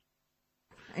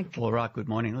All right, good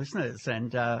morning, listeners,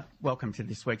 and welcome to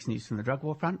this week's News from the Drug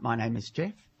War Front. My name is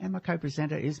Jeff, and my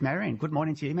co-presenter is Marion. Good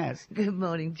morning to you, Maz. Good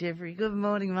morning, Jeffrey. Good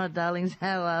morning, my darlings.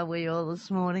 How are we all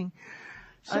this morning?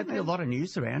 Certainly a lot of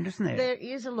news around, isn't there? There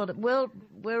is a lot of... Well,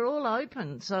 we're all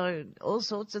open, so all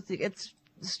sorts of things. It's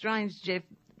strange, Jeff.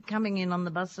 Coming in on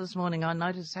the bus this morning, I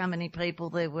noticed how many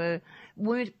people there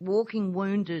weren't walking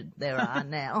wounded there are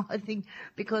now. I think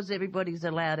because everybody's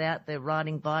allowed out, they're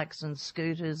riding bikes and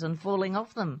scooters and falling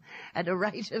off them at a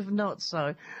rate of knots.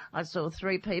 So I saw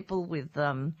 3 people with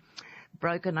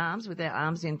broken arms, with their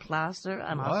arms in plaster,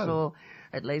 and Whoa. I saw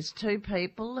at least 2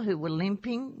 people who were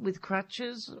limping with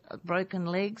crutches, broken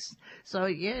legs. So,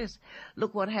 yes,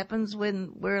 look what happens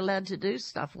when we're allowed to do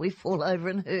stuff. We fall over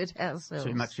and hurt ourselves.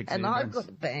 Too much and I've got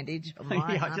a bandage on my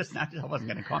yeah, arm. I just noticed. I wasn't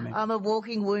going to comment. I'm a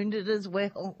walking wounded as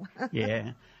well.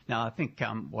 Yeah. No, I think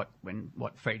what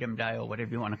Freedom Day or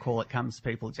whatever you want to call it comes,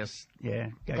 people just,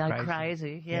 go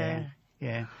crazy. Yeah.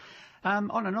 Yeah.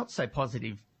 On a not so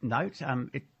positive note,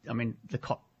 the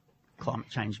climate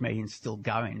change meeting's still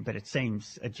going, but it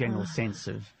seems a general sense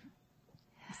of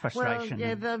frustration. Well,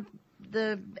 yeah,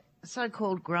 the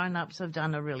so-called grown-ups have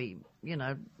done a really,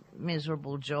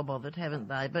 miserable job of it, haven't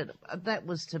they? But that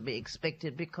was to be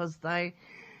expected because they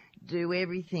do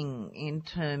everything in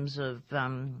terms of...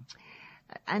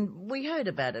 and we heard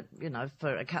about it,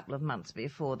 for a couple of months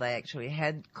before they actually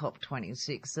had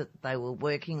COP26, that they were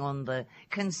working on the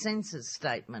consensus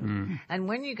statement. And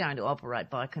when you're going to operate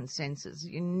by consensus,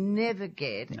 you never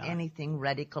get anything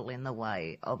radical in the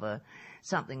way of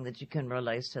something that you can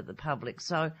release to the public.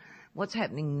 So what's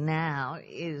happening now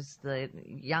is the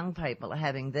young people are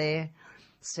having their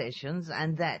sessions,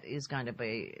 and that is going to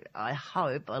be, I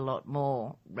hope, a lot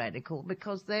more radical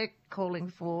because they're calling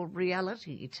for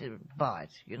reality to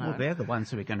bite, Well, they're the ones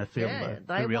who are going to feel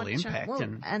the real impact.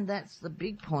 And that's the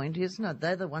big point, isn't it?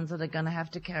 They're the ones that are going to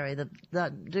have to carry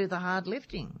do the hard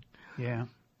lifting. Yeah.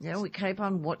 Yeah, we keep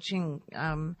on watching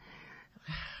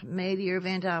media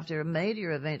event after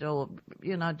media event or,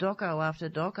 doco after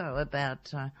doco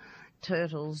about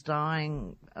turtles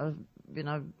dying of,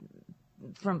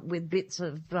 with bits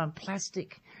of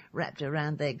plastic wrapped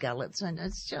around their gullets, and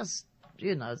it's just,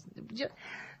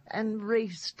 and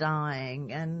reefs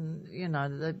dying, and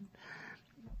the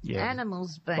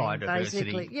animals being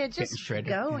basically just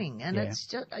going, and it's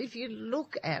just, if you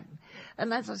look at,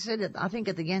 and as I said, I think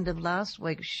at the end of last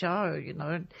week's show,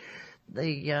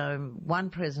 the one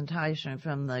presentation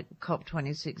from the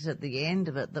COP26 at the end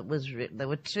of it that was there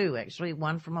were 2 actually,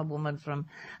 one from a woman from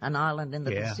an island in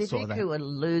the Pacific who are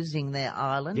losing their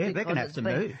island. Yeah, they're going to have to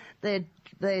move.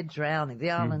 They're drowning.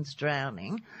 The island's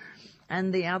drowning.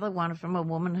 And the other one from a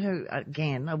woman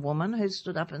who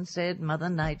stood up and said, Mother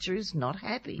Nature is not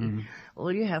happy.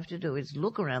 All you have to do is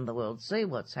look around the world, see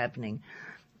what's happening.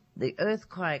 The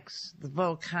earthquakes, the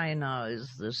volcanoes,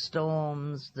 the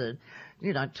storms, the,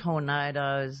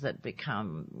 tornadoes that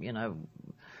become,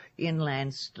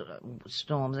 inland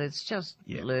storms. It's just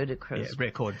ludicrous. Yeah,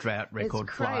 record drought, record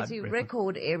flood. It's crazy,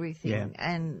 record everything.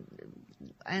 Yeah.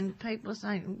 And people are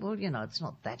saying, well, it's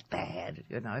not that bad,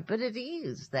 but it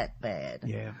is that bad.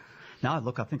 Yeah. No,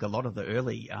 look, I think a lot of the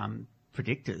early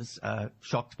predictors are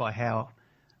shocked by how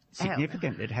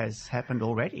significant it has happened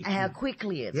already. How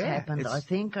quickly it's happened, I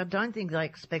think. I don't think they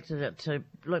expected it to...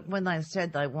 Look, when they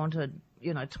said they wanted,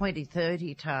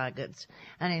 2030 targets,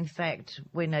 and in fact,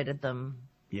 we needed them,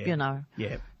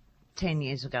 10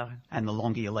 years ago. And the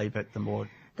longer you leave it,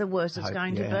 the worse it's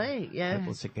going to be,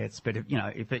 hopeless it gets. But,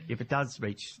 if it does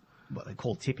reach what they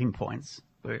call tipping points,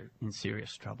 we're in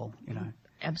serious trouble,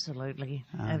 Absolutely.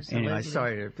 Anyway,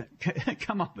 sorry to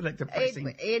come up with a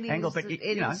depressing angle, but it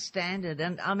is standard.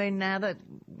 And I mean, now that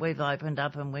we've opened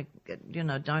up and we,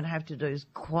 don't have to do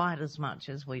quite as much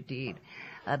as we did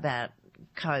about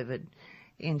COVID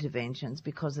interventions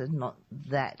because there's not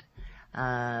that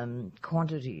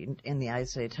quantity in the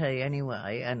ACT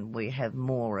anyway, and we have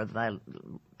more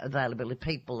availability.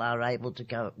 People are able to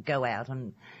go out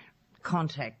and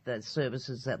contact the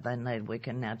services that they need. We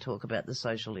can now talk about the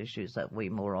social issues that we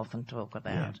more often talk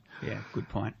about. Yeah, good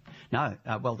point. No,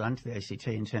 well done to the ACT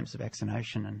in terms of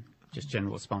vaccination and just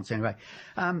general response. Anyway,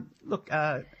 look,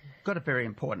 got a very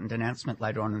important announcement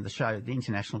later on in the show. The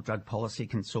International Drug Policy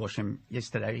Consortium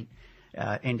yesterday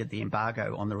ended the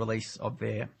embargo on the release of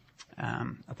their,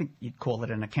 I think you'd call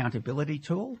it an accountability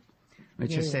tool,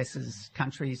 which assesses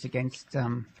countries against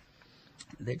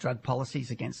their drug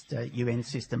policies against UN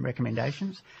system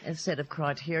recommendations. A set of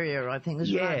criteria, I think,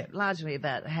 is largely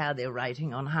about how they're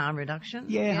rating on harm reduction.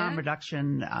 Yeah, harm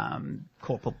reduction,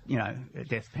 corporal,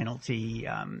 death penalty,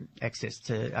 access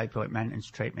to opioid maintenance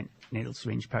treatment, needle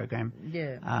syringe program.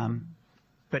 Yeah.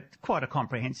 but quite a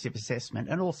comprehensive assessment,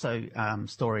 and also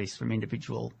stories from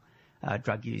individual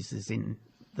drug users in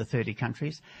the 30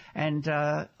 countries. And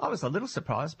I was a little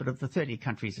surprised, but of the 30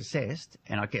 countries assessed,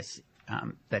 and I guess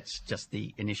that's just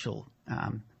the initial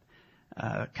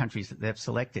countries that they've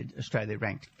selected, Australia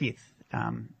ranked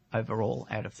 5th overall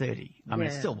out of 30. I mean,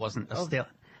 it still wasn't a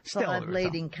stellar result.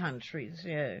 Leading countries,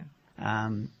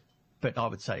 But I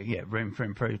would say, room for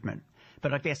improvement.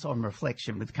 But I guess on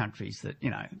reflection with countries that,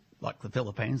 like the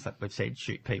Philippines, like we've said,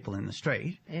 shoot people in the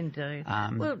street. Indeed.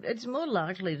 Well, it's more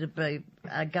likely to be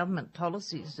government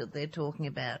policies that they're talking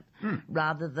about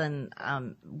rather than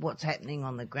what's happening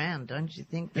on the ground, don't you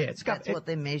think? That's what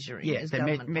they're measuring. Yeah,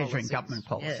 they're measuring government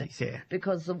policies, yeah.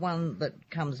 Because the one that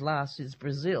comes last is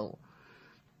Brazil.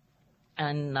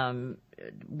 And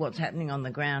what's happening on the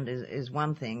ground is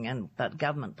one thing, but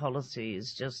government policy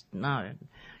is just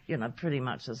pretty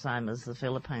much the same as the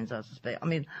Philippines, I suspect. I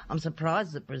mean, I'm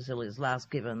surprised that Brazil is last,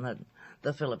 given that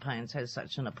the Philippines has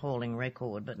such an appalling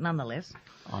record, but nonetheless,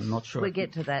 I'm not sure. We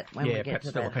get to that when we get perhaps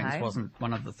to the that. Philippines wasn't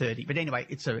one of the 30, but anyway,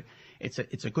 it's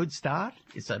a good start.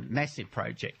 It's a massive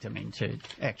project. I mean, to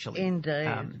actually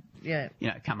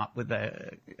come up with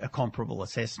a comparable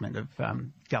assessment of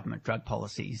government drug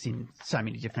policies in so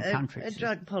many different countries. A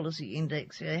drug policy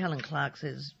index. Helen Clark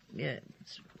says,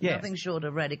 it's nothing short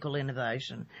of radical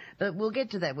innovation. But we'll get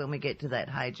to that when we get to that.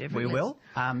 Hey, Jeffrey. We will.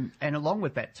 And along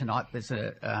with that tonight, there's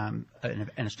an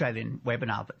Australian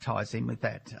webinar that ties in with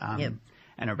that,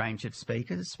 and a range of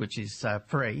speakers, which is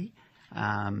free.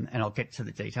 And I'll get to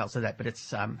the details of that. But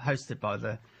it's hosted by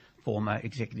the former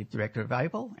Executive Director of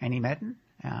ABLE, Annie Madden.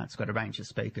 It's got a range of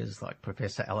speakers like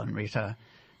Professor Alan Ritter,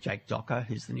 Jake Docker,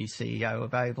 who's the new CEO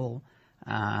of ABLE,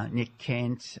 Nick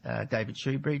Kent, David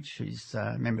Shoebridge, who's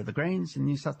a member of the Greens in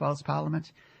New South Wales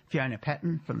Parliament, Fiona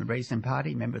Patton from the Reason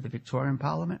Party, member of the Victorian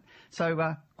Parliament.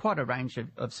 So quite a range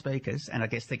of speakers, and I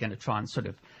guess they're going to try and sort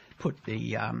of put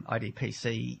the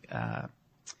IDPC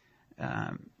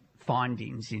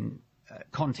findings in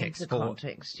context for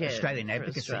Australian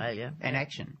advocacy and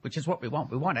action, which is what we want.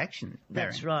 We want action.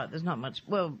 That's right. There's not much.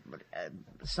 Well,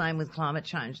 same with climate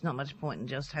change. Not much point in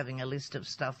just having a list of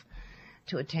stuff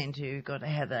to attend to. You've got to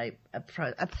have a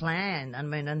plan. I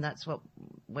mean, and that's what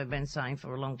we've been saying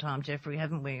for a long time, Jeffrey,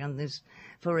 haven't we? On this,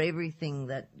 for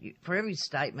everything for every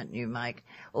statement you make,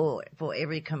 or for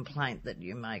every complaint that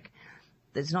you make.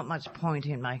 There's not much point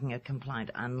in making a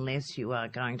complaint unless you are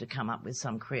going to come up with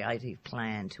some creative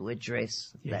plan to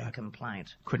address that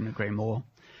complaint. Couldn't agree more.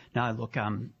 No, look,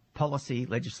 policy,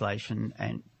 legislation,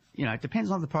 and, it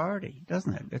depends on the priority,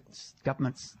 doesn't it?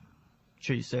 Governments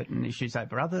choose certain issues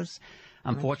over others.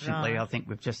 Unfortunately, I think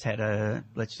we've just had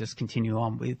let's just continue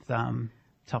on with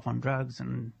tough on drugs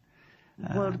and...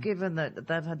 Well, given that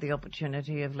they've had the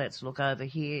opportunity of let's look over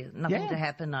here, nothing to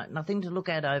happen, nothing to look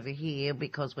at over here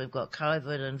because we've got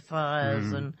COVID and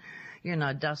fires and,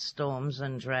 dust storms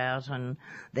and drought and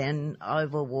then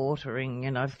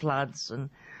overwatering, floods. And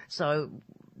so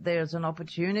there's an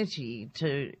opportunity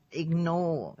to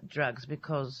ignore drugs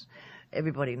because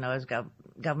everybody knows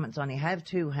governments only have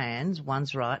two hands,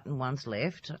 one's right and one's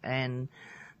left, and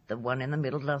the one in the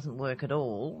middle doesn't work at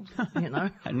all, I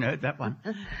heard that one.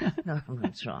 No,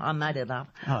 that's right. I made it up.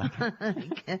 Oh,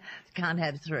 okay. You can't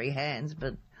have three hands,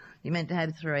 but you're meant to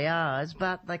have three eyes,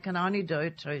 but they can only do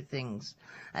two things.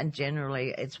 And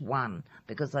generally it's one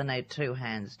because they need two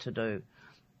hands to do,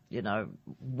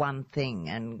 one thing.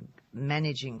 And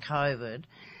managing COVID,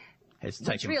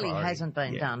 which really hasn't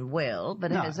been done well,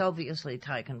 but it has obviously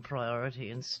taken priority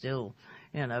and still,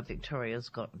 Victoria's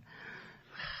got...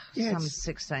 some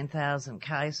 16,000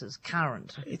 cases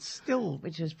current. It's still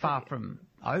which is far from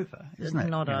over, isn't it?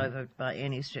 Not over by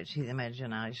any stretch of the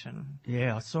imagination.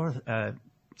 Yeah, I saw a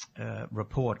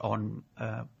report on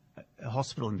a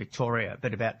hospital in Victoria,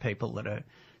 but about people that are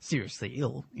seriously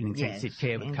ill in intensive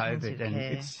care with COVID, and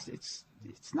it's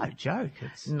no joke.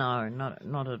 No,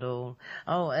 not at all.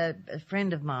 Oh, a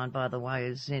friend of mine, by the way,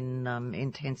 is in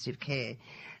intensive care.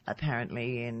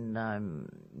 Apparently in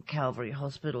Calvary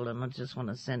Hospital, and I just want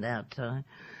to send out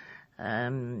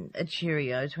a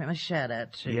cheerio to him, a shout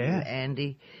out to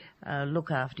Andy. Look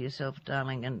after yourself,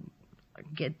 darling, and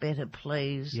get better,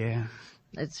 please. Yeah.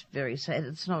 It's very sad.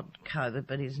 It's not COVID,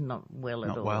 but he's not well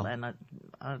at all. Well. And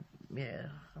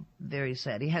very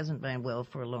sad. He hasn't been well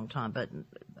for a long time, but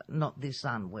not this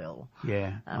unwell.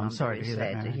 Yeah, I'm sorry to hear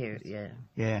that. Sad to hear it,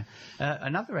 Yeah.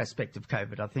 Another aspect of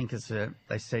COVID, I think, is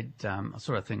they said, I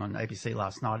saw a thing on ABC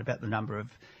last night about the number of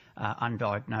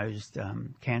undiagnosed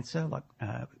cancer, like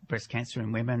breast cancer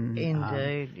in women.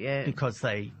 Indeed, because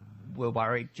they were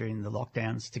worried during the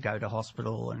lockdowns to go to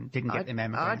hospital and didn't get their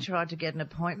mammogram? I tried to get an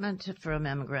appointment for a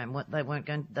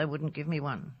mammogram. They wouldn't give me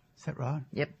one. Is that right?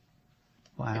 Yep.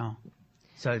 Wow. Yep.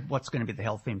 So what's going to be the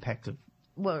health impact of?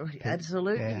 Well,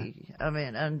 absolutely. Yeah. I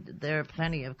mean, and there are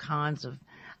plenty of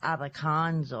other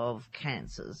kinds of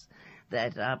cancers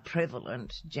that are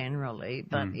prevalent generally,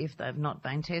 but if they've not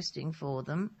been testing for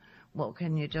them, what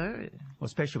can you do? Well,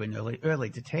 especially when early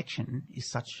detection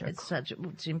is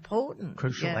it's important.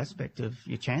 Crucial aspect of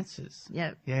your chances.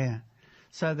 Yeah. Yeah.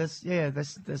 So there's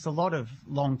a lot of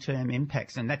long-term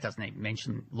impacts, and that doesn't even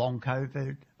mention long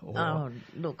COVID or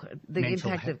the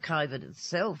impact of COVID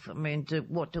itself. I mean,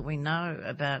 what do we know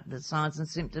about the signs and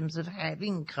symptoms of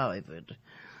having COVID?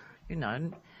 You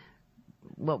know,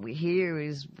 what we hear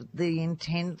is the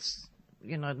intense,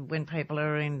 you know, when people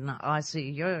are in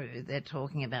ICU, they're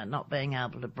talking about not being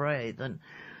able to breathe, and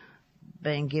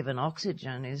being given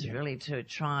oxygen is really to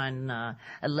try and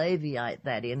alleviate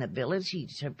that inability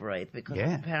to breathe, because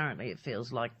apparently it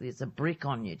feels like there's a brick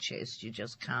on your chest. You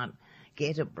just can't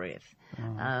get a breath.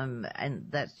 And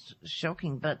that's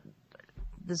shocking. But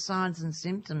the signs and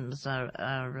symptoms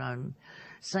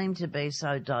seem to be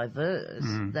so diverse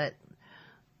that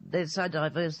they're so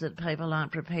diverse that people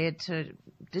aren't prepared to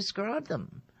describe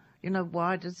them. You know,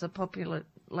 why does the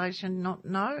population not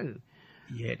know?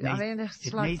 Yeah, it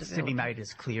needs to be made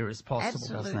as clear as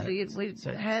possible, absolutely.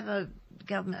 Doesn't it? We have a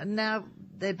government, and now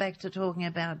they're back to talking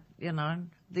about, you know,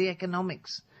 the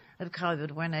economics of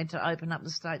COVID. We need to open up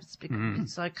the states,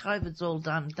 because so COVID's all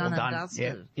done and dusted.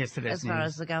 Yeah. Yesterday's as far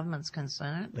as the government's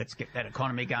concerned. Let's get that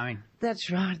economy going.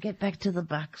 That's right. Get back to the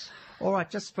bucks. All right.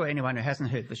 Just for anyone who hasn't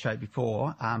heard the show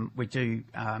before, we do.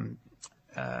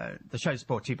 The show is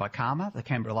brought to you by CAHMA, the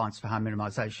Canberra Alliance for Harm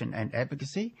Minimisation and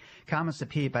Advocacy. CAHMA is a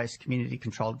peer-based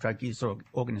community-controlled drug user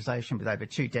organisation with over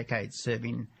 2 decades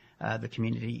serving the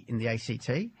community in the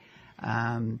ACT.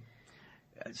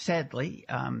 Sadly,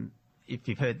 if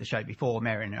you've heard the show before,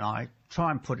 Marion and I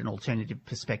try and put an alternative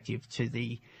perspective to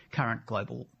the current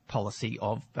global policy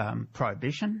of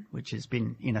prohibition, which has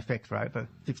been in effect for over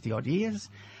 50-odd years.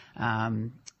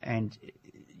 And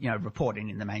you know, reporting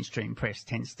in the mainstream press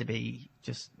tends to be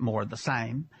just more of the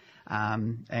same.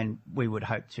 And we would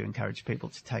hope to encourage people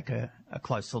to take a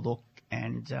closer look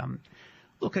and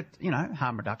look at, you know,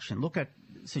 harm reduction, look at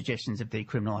suggestions of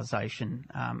decriminalisation.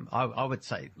 I would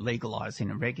say legalising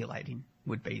and regulating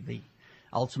would be the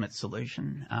ultimate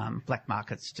solution. Black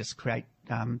markets just create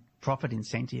profit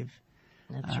incentive.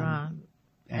 That's right.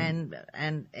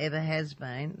 And ever has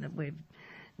been. We've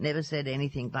never said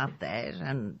anything but that,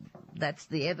 and that's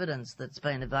the evidence that's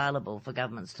been available for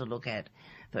governments to look at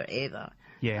forever.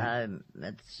 Yeah.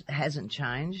 It hasn't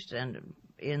changed, and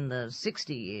in the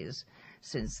 60 years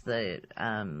since the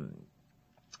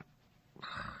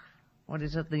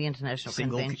the International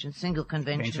Single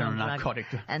Convention on Drug,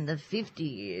 and the 50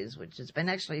 years, which has been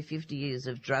actually 50 years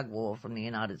of drug war from the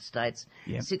United States,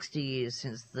 60 years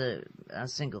since the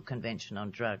Single Convention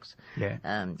on Drugs. Yeah.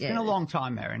 It's been a long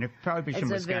time, Marion. If prohibition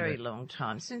was It's a very long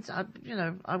time. Since,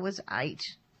 I was 8,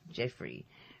 Jeffrey,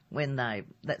 when that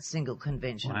Single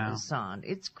Convention was signed.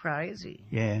 It's crazy.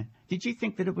 Yeah. Did you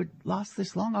think that it would last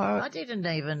this long? I didn't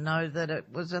even know that it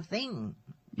was a thing.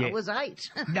 Yeah. I was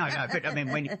 8. No, but I mean,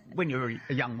 when you were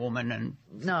a young woman and...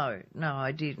 No,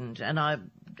 I didn't. And I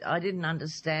didn't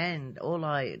understand. All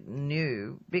I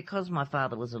knew, because my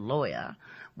father was a lawyer,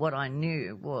 what I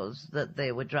knew was that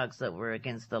there were drugs that were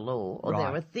against the law, or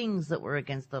there were things that were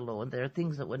against the law, and there are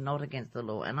things that were not against the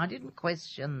law, and I didn't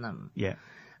question them. Yeah.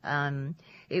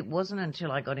 It wasn't until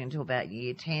I got into about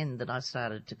year 10 that I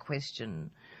started to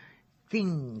question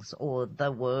things or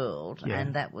the world,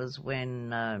 and that was when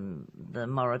the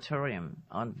moratorium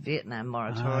on Vietnam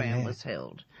was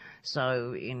held.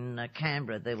 So in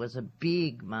Canberra there was a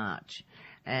big march,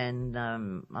 and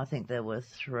I think there were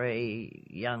 3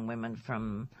 young women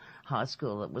from high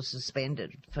school that were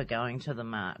suspended for going to the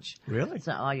march. Really?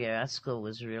 So, our school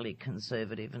was really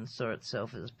conservative and saw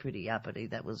itself as pretty uppity.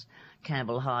 That was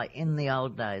Campbell High in the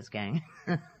old days, gang.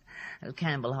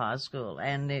 Campbell High School,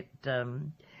 and it.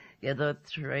 The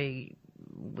 3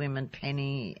 women,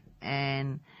 Penny,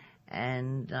 Anne,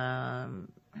 and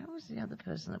who was the other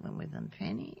person that went with them?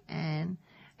 Penny, Anne,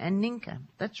 and Ninka.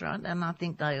 That's right. And I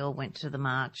think they all went to the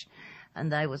march,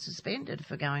 and they were suspended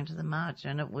for going to the march,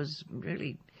 and it was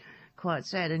really quite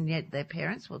sad. And yet their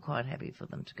parents were quite happy for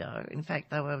them to go. In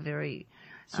fact, they were very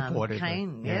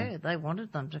keen. Yeah, they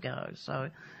wanted them to go.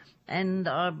 So, and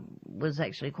I was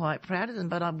actually quite proud of them,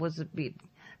 but I was a bit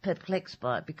perplexed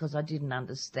by it because I didn't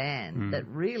understand that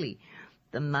really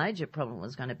the major problem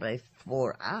was going to be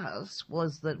for us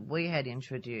was that we had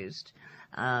introduced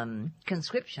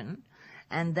conscription,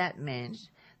 And that meant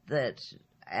that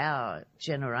our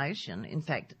generation, in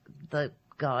fact, the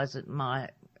guys in my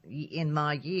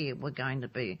year were going to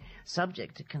be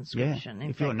subject to conscription. Yeah,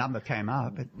 if your number came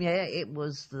up. It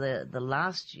was the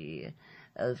last year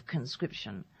of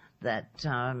conscription that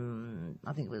I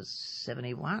think it was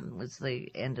 71 was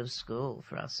the end of school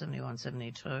for us, 71,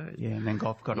 72. Yeah, and then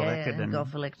Gough got elected. And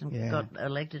Gough got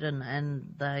elected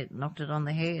and they knocked it on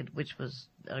the head, which was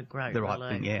a great The right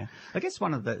thing, yeah. I guess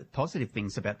one of the positive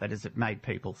things about that is it made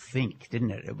people think, didn't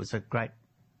it? It was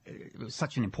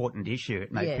such an important issue.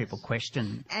 It made people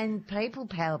question. And people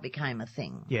power became a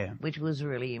thing. Yeah. Which was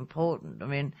really important. I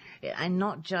mean, and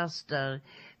not just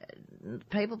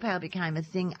people power became a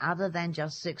thing other than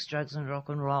just sex, drugs and rock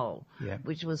and roll,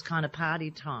 which was kind of party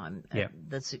time in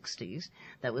the 60s.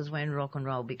 That was when rock and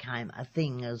roll became a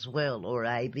thing as well, or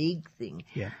a big thing.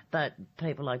 Yeah. But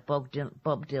people like Bob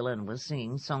Dylan was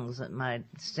singing songs that made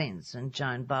sense, and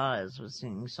Joan Baez was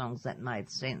singing songs that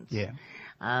made sense. Yeah.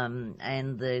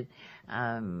 And the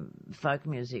folk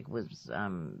music was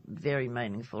very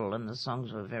meaningful, and the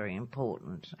songs were very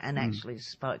important, and actually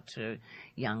spoke to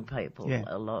young people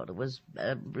a lot. It was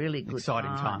a really good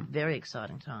exciting time. Very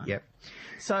exciting time. Yep.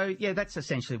 So, that's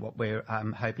essentially what we're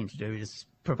hoping to do, is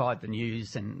provide the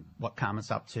news and what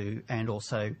Karma's up to, and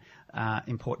also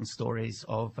important stories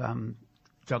of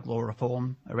drug law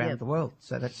reform around the world.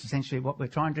 So that's essentially what we're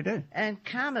trying to do. And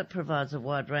Karma provides a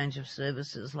wide range of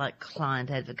services like client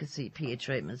advocacy, peer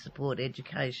treatment support,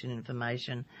 education,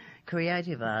 information,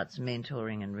 creative arts,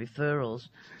 mentoring and referrals.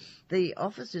 The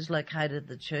office is located at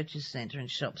the Churches Centre in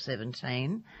Shop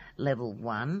 17, Level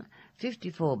 1,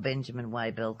 54 Benjamin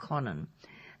Way, Belconnen.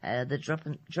 The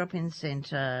drop-in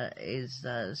centre is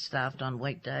staffed on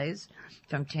weekdays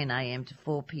from 10 a.m. to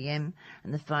 4 p.m.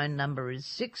 and the phone number is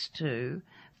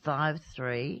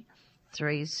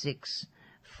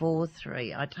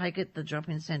 62533643. I take it the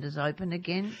drop-in centre's open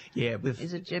again? Yeah.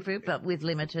 Is it, Jeffrey? But with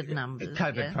limited numbers.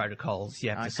 COVID protocols.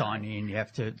 You have to sign in. You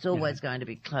have to. It's always going to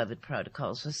be COVID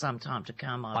protocols for some time to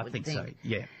come, I would think so,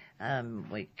 yeah.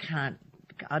 We can't.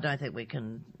 I don't think we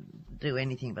can do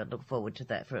anything but look forward to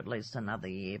that for at least another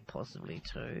year, possibly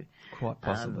two. Quite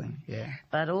possibly, yeah.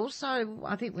 But also,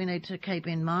 I think we need to keep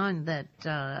in mind that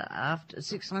after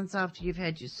 6 months after you've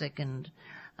had your second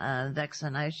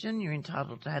vaccination, you're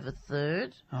entitled to have a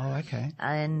third. Oh, okay.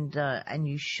 And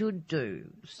you should do.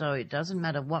 So it doesn't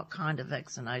matter what kind of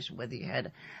vaccination, whether you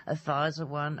had a Pfizer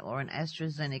one or an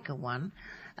AstraZeneca one.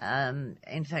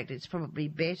 In fact, it's probably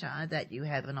better that you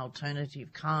have an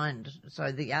alternative kind,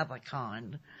 so the other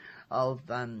kind of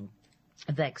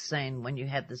vaccine when you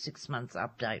have the 6 months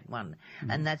update one.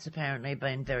 And that's apparently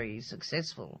been very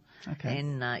successful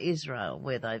in Israel,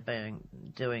 where they've been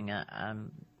doing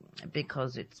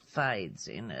because it fades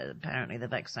apparently the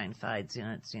vaccine fades in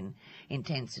its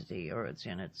intensity or it's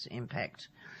in its impact.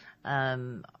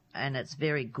 And it's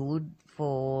very good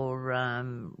for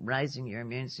raising your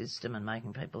immune system and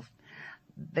making people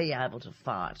be able to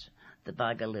fight the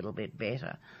bug a little bit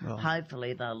better. Right.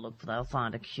 Hopefully they'll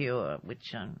find a cure,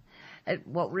 which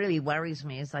what really worries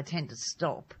me is they tend to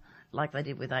stop like they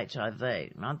did with HIV.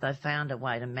 Right? They found a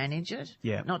way to manage it,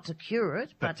 not to cure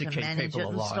it, but to manage it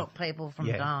and stop people from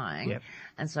dying. Yep.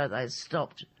 And so they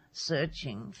stopped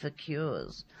searching for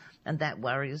cures. And that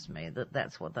worries me that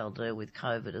that's what they'll do with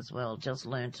COVID as well, just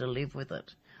learn to live with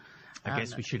it. I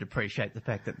guess we should appreciate the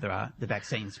fact that the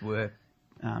vaccines were...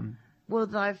 well,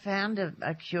 they found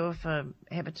a cure for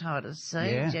hepatitis C,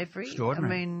 Jeffrey.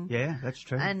 Extraordinary. I mean, yeah, that's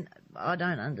true. And I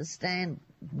don't understand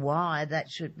why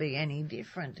that should be any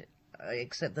different,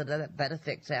 except that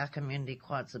affects our community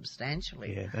quite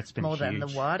substantially. Yeah, that's been more huge, than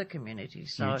the wider community.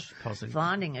 So positive.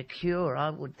 Finding a cure, I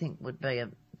would think, would be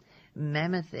a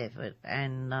mammoth effort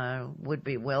and would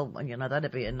be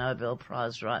that'd be a Nobel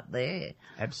Prize right there.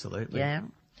 Absolutely. Yeah.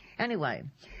 Anyway,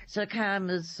 so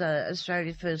Karma's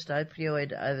Australia's first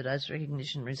opioid overdose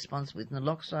recognition response with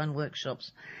naloxone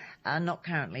workshops are not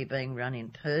currently being run in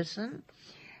person.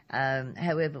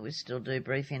 However, we still do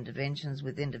brief interventions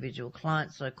with individual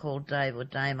clients, so call Dave or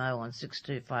Damo on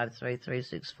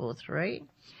 62533643.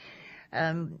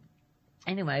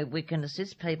 Anyway, we can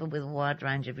assist people with a wide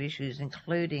range of issues,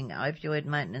 including opioid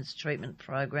maintenance treatment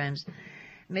programs,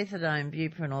 methadone,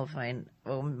 buprenorphine,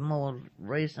 or more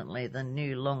recently the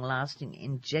new long-lasting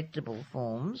injectable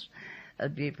forms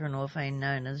of buprenorphine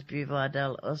known as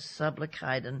Buvidal or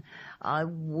Sublocade. And I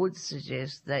would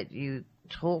suggest that you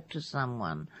talk to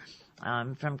someone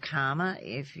from Karma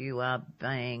if you are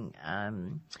being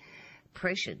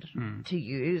pressured to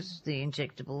use the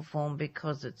injectable form,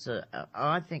 because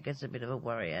I think it's a bit of a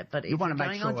worry. But if you're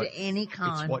going on to any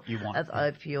kind of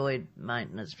opioid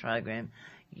maintenance program,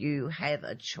 you have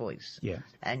a choice. Yeah.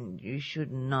 And you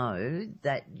should know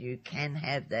that you can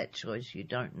have that choice. You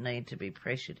don't need to be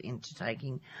pressured into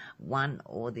taking one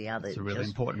or the other. It's a really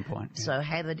important point. Yeah. So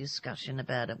have a discussion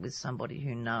about it with somebody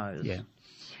who knows. Yeah.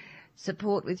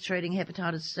 Support with treating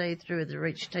hepatitis C through the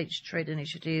Reach, Teach, Treat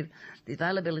initiative, the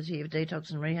availability of detox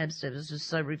and rehab services,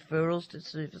 so referrals to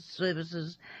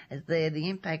services as there, the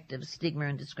impact of stigma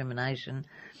and discrimination,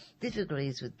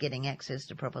 difficulties with getting access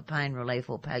to proper pain relief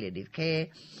or palliative care,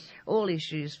 all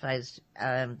issues faced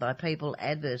by people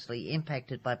adversely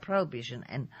impacted by prohibition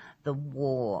and the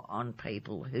war on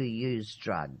people who use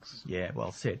drugs. Yeah,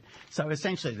 well said. So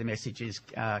essentially the message is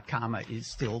CARMA is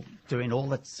still doing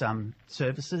all its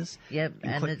services. Yep,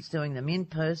 and it's doing them in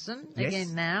person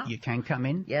again now. You can come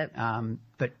in. Yep.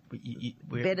 But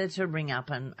we're better to ring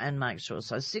up and make sure.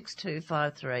 So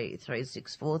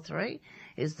 62533643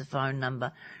 is the phone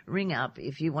number. Ring up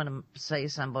if you want to see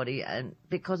somebody, and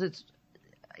because it's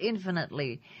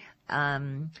infinitely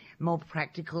more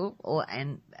practical,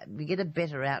 and we get a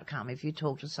better outcome if you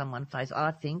talk to someone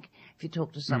I think if you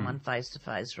talk to someone face to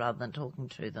face rather than talking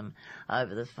to them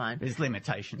over the phone. There's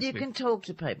limitations. You can talk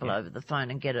to people over the phone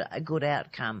and get a good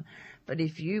outcome, but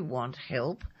if you want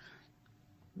help,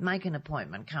 make an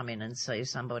appointment, come in and see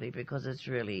somebody, because it's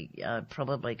really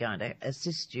probably going to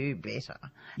assist you better.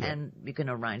 Yeah. And you can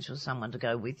arrange for someone to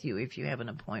go with you if you have an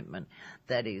appointment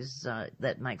that is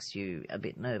that makes you a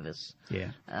bit nervous.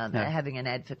 Yeah. Having an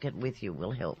advocate with you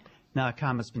will help. No,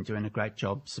 CARMA's been doing a great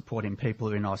job supporting people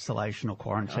who are in isolation or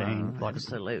quarantine.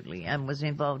 Absolutely, and was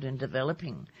involved in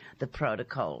developing the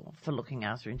protocol for looking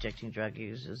after injecting drug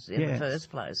users in the first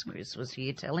place. Chris was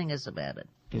here telling us about it.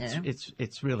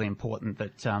 It's really important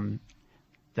that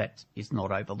that is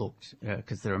not overlooked,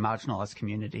 because they're a marginalised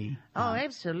community.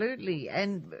 Absolutely.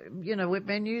 And, you know, we've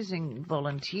been using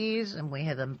volunteers, and we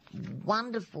have a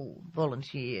wonderful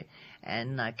volunteer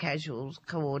and casuals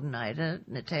coordinator,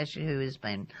 Natasha, who has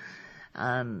been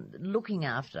looking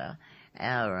after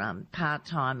our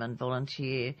part-time and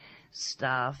volunteer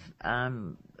staff,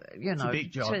 It's a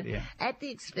big job, at the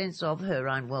expense of her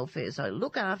own welfare. So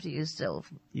look after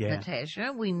yourself,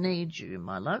 Natasha. We need you,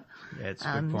 my love. Yeah, it's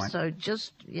a good point. So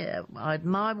I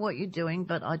admire what you're doing,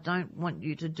 but I don't want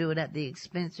you to do it at the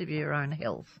expense of your own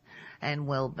health and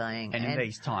well-being. And in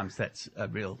these times, that's a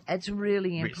real It's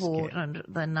really risk,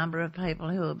 important, the number of people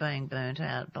who are being burnt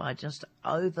out by just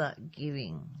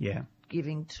over-giving. Yeah.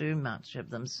 Giving too much of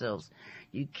themselves.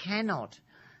 You cannot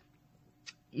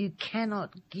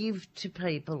give to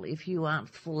people if you aren't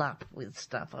full up with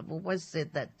stuff. I've always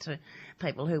said that to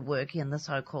people who work in the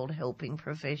so-called helping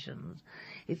professions.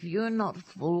 If you're not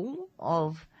full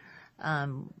of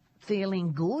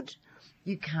feeling good,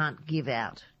 you can't give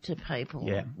out to people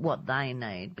what they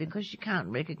need, because you can't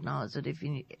recognise it if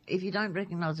you don't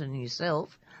recognise it in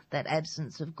yourself, that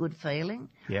absence of good feeling.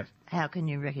 Yep. How can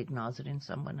you recognise it in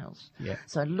someone else? Yeah.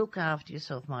 So look after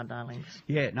yourself, my darlings.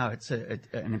 Yeah, no, it's an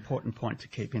important point to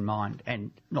keep in mind,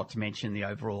 and not to mention the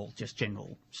overall just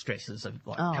general stresses of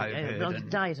COVID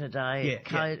and day to day,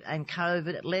 and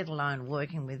COVID, let alone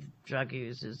working with drug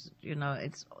users. You know,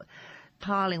 it's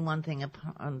piling one thing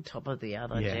on top of the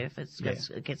other, Jeff.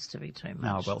 It gets to be too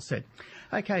much. Oh, well said.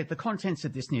 Okay, the contents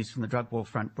of this news from the Drug War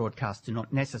Front broadcast do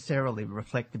not necessarily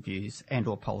reflect the views and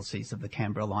or policies of the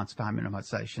Canberra Alliance for Harm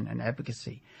Minimisation and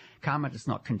Advocacy. CARMA does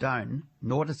not condone,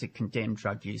 nor does it condemn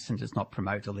drug use, and does not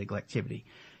promote illegal activity.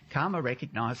 CARMA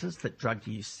recognises that drug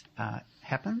use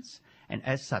happens, and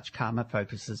as such, CARMA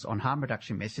focuses on harm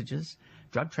reduction messages,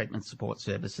 drug treatment support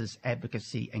services,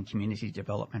 advocacy and community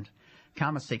development.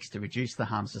 CARMA seeks to reduce the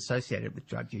harms associated with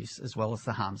drug use, as well as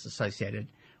the harms associated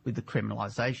with the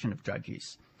criminalisation of drug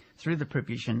use, through the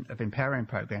provision of empowering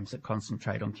programs that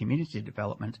concentrate on community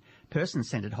development,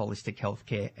 person-centred holistic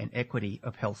healthcare and equity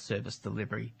of health service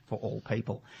delivery for all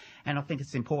people. And I think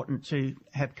it's important to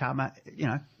have CARMA,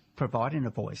 providing a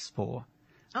voice for...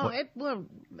 Well,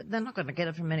 they're not going to get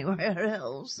it from anywhere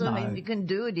else. No. I mean, you can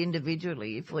do it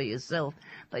individually for yourself,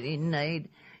 but you need,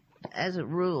 as a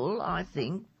rule, I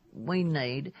think, we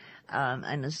need an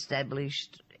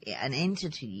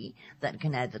entity that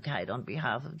can advocate on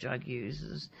behalf of drug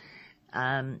users.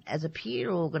 As a peer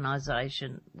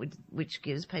organisation, which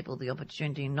gives people the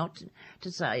opportunity not to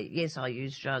say, yes, I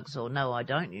use drugs, or no, I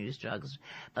don't use drugs,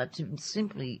 but to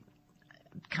simply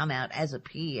come out as a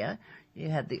peer. You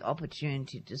have the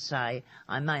opportunity to say,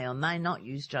 I may or may not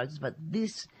use drugs, but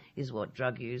this is what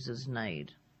drug users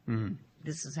need. Mm.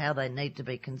 This is how they need to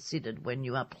be considered when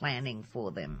you are planning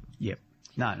for them. Yep.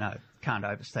 No, can't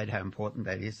overstate how important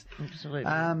that is.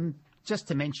 Absolutely. Just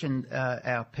to mention,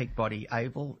 our peak body,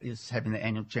 AVIL, is having the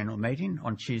annual general meeting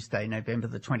on Tuesday, November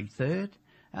the 23rd.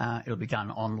 It'll be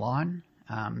done online.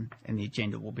 and the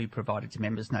agenda will be provided to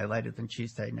members no later than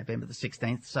Tuesday, November the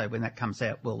 16th. So when that comes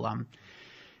out, we'll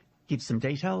give some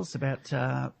details about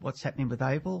what's happening with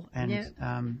ABLE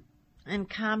and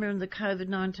CARMA and the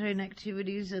COVID-19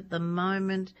 activities at the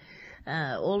moment.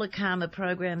 All the CARMA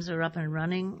programs are up and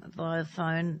running via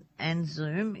phone and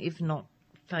Zoom, if not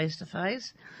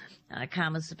face-to-face.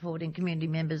 CARMA supporting community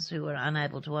members who are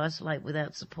unable to isolate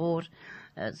without support.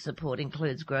 Support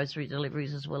includes grocery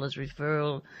deliveries as well as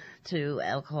referral to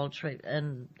alcohol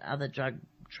and other drug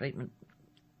treatment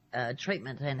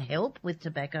and help with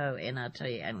tobacco,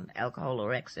 NRT and alcohol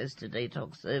or access to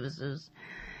detox services.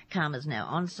 CARMA's now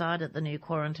on site at the new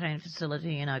quarantine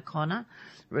facility in O'Connor.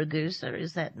 Ragusa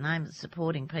is that name that's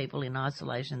supporting people in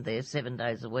isolation there 7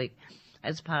 days a week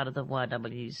as part of the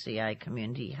YWCA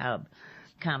Community Hub.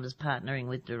 CARMA's partnering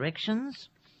with Directions,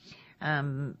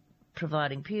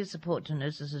 providing peer support to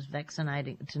nurses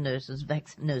vaccinating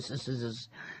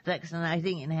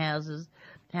in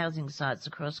housing sites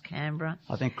across Canberra.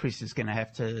 I think Chris is going to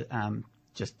have to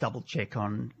just double check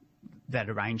on that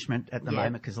arrangement at the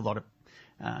moment, because a lot of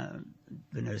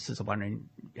the nurses are wondering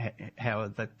how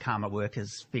the CARMA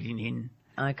workers fitting in.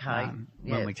 Okay.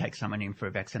 When we take someone in for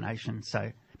a vaccination.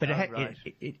 So, but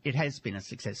it has been a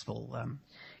successful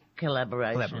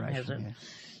collaboration, has it?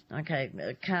 Yeah. Okay,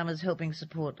 CARMA's helping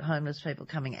support homeless people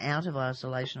coming out of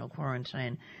isolation or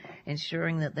quarantine,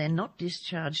 ensuring that they're not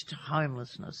discharged to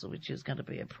homelessness, which is going to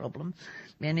be a problem.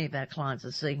 Many of our clients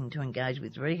are seeking to engage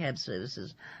with rehab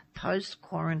services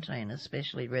post-quarantine,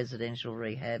 especially residential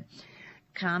rehab.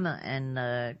 CARMA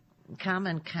and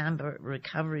Canberra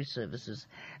Recovery Services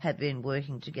have been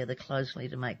working together closely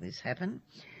to make this happen.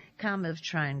 CARMA have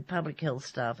trained public health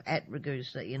staff at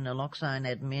Ragusa in naloxone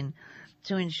admin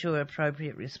to ensure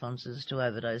appropriate responses to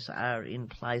overdose are in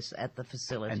place at the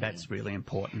facility. And that's really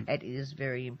important. It is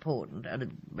very important.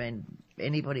 And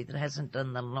anybody that hasn't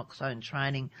done the naloxone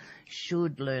training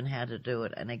should learn how to do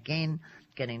it. And again,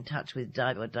 get in touch with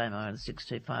Dave or Damo on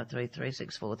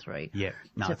 62533643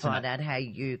 to find out how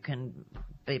you can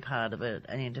be part of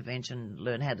an intervention,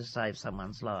 learn how to save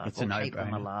someone's life it's or a keep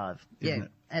them alive. Isn't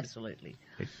it? Absolutely.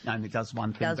 It only does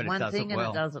one thing, but it does it well.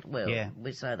 And it does it well. Yeah.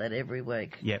 We say that every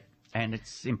week. Yep. And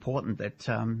it's important that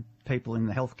people in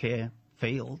the healthcare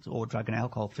field or drug and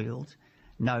alcohol field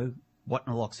know what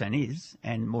naloxone is,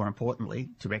 and more importantly,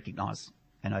 to recognise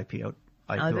an opioid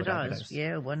overdose.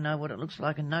 Yeah, well, know what it looks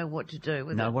like and know what to do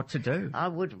with it. Know what to do. I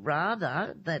would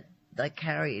rather that they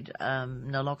carried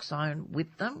naloxone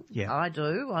with them. Yeah. I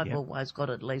do. I've always got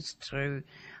at least 2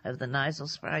 of the nasal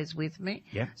sprays with me.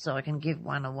 Yeah. So I can give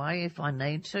one away if I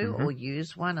need to or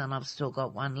use one, and I've still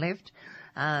got one left.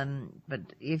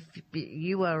 But if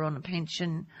you are on a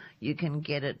pension, you can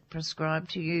get it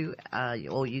prescribed to you,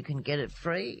 or you can get it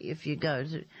free if you go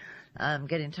to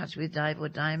get in touch with Dave or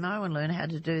Damo and learn how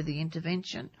to do the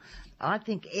intervention. I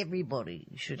think everybody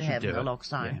should have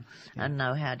naloxone and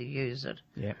know how to use it.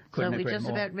 Yeah. So we're just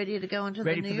about ready to go into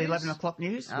the news. Ready for the 11 o'clock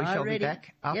news? We shall be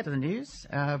back after the news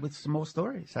with some more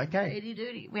stories. Okay. Ready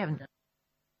duty. We haven't done.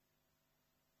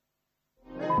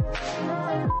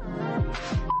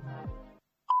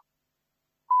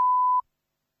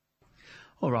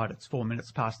 All right, it's 4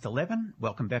 minutes past 11.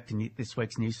 Welcome back to this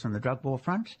week's news from the drug war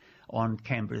front on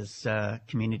Canberra's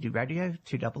community radio,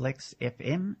 2XX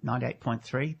FM,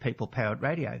 98.3, people-powered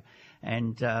radio.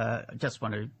 And I just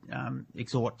want to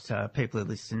exhort people who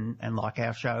listen and like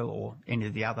our show or any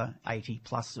of the other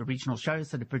 80-plus original shows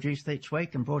that are produced each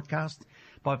week and broadcast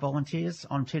by volunteers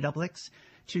on 2XX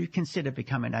to consider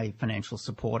becoming a financial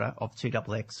supporter of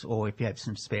 2XX, or if you have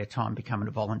some spare time, becoming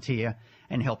a volunteer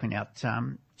and helping out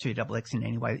 2XX in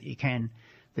any way that you can.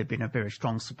 They've been a very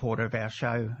strong supporter of our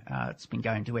show. It's been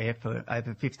going to air for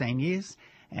over 15 years,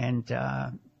 and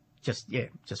just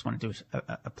want to do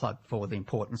a plug for the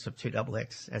importance of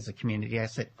 2XX as a community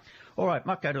asset. All right,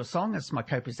 might go to a song as my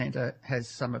co-presenter has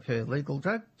some of her legal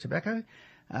drug, tobacco.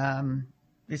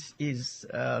 This is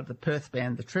the Perth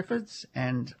band The Triffids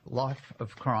and Life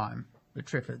of Crime, The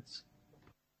Triffids.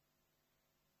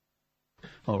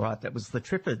 All right, that was The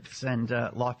Triffids and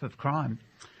Life of Crime.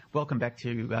 Welcome back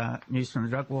to News from the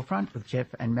Drug War Front with Jeff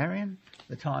and Marion.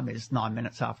 The time is 9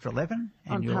 minutes after 11.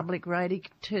 And on Public Radio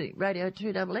 2XX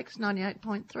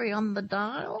 98.3 on the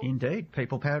dial. Indeed,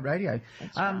 people-powered radio.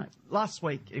 That's right. Last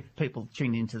week, if people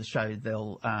tuned into the show,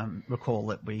 they'll recall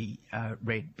that we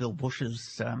read Bill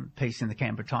Bush's piece in the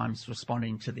Canberra Times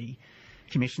responding to the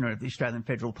Commissioner of the Australian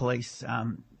Federal Police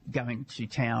going to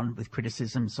town with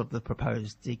criticisms of the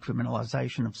proposed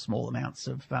decriminalisation of small amounts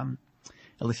of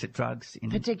illicit drugs.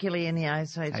 Particularly in the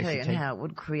ACT and how it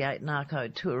would create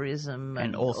narco-tourism.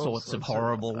 And all sorts of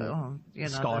horrible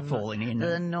sky falling in.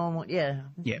 The normal, yeah.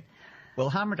 Yeah. Well,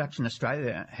 Harm Reduction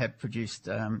Australia have produced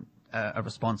a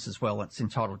response as well. It's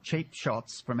entitled "Cheap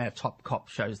Shots from Our Top Cop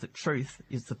Shows That Truth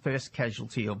is the First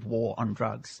Casualty of War on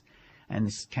Drugs." And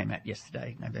this came out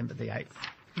yesterday, November the 8th.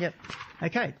 Yep.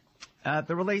 Okay.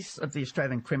 The release of the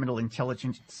Australian Criminal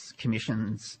Intelligence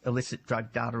Commission's illicit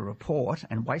drug data report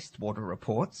and wastewater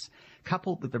reports,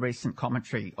 coupled with the recent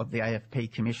commentary of the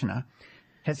AFP Commissioner,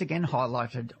 has again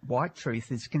highlighted why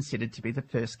truth is considered to be the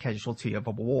first casualty of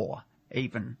a war,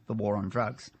 even the war on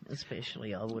drugs.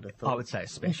 Especially, I would have thought. I would say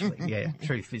especially, yeah.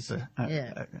 Truth is a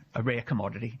rare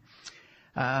commodity.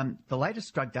 The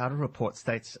latest drug data report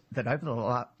states that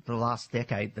over the last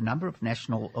decade, the number of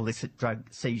national illicit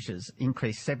drug seizures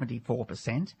increased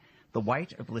 74%, the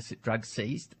weight of illicit drugs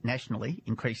seized nationally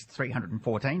increased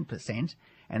 314%,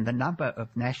 and the number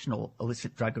of national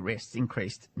illicit drug arrests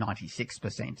increased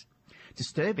 96%.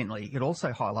 Disturbingly, it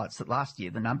also highlights that last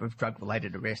year the number of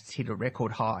drug-related arrests hit a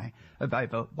record high of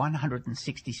over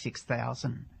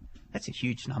 166,000. That's a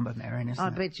huge number, Marion, isn't it? I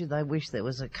bet you they wish there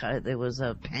was a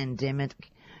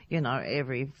pandemic,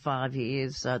 every 5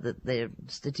 years so that their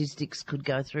statistics could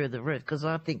go through the roof, because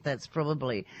I think that's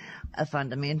probably a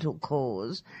fundamental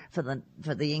cause for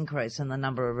the increase in the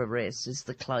number of arrests, is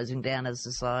the closing down of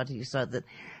society so that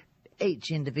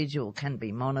each individual can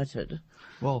be monitored.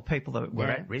 Well, people that were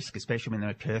at risk, especially when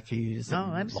there are curfews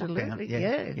and absolutely,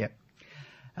 lockdown.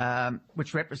 Yeah.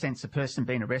 Which represents a person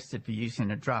being arrested for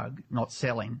using a drug, not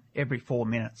selling, every 4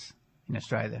 minutes in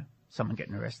Australia, someone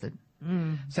getting arrested.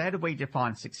 So how do we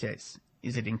define success?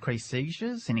 Is it increased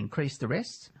seizures and increased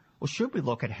arrests? Or should we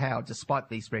look at how, despite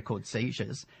these record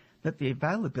seizures, that the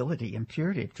availability and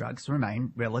purity of drugs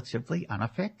remain relatively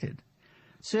unaffected?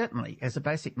 Certainly, as a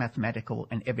basic mathematical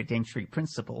and evidentiary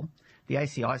principle, the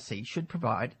ACIC should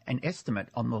provide an estimate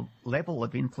on the level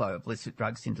of inflow of illicit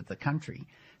drugs into the country,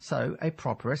 so a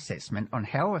proper assessment on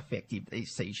how effective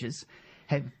these seizures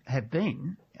have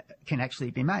been can actually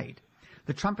be made.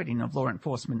 The trumpeting of law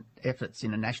enforcement efforts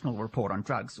in a national report on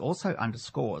drugs also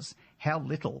underscores how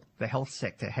little the health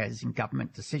sector has in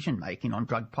government decision-making on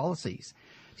drug policies,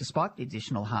 despite the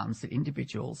additional harms that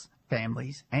individuals,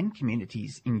 families and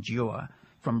communities endure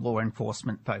from law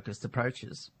enforcement-focused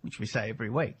approaches, which we say every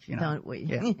week. Don't we?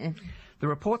 Yeah. The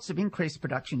reports of increased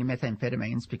production of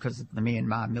methamphetamines because of the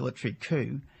Myanmar military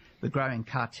coup, the growing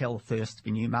cartel thirst for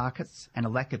new markets, and a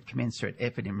lack of commensurate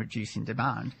effort in reducing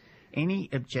demand, any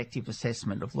objective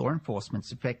assessment of law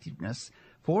enforcement's effectiveness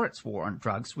for its war on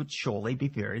drugs would surely be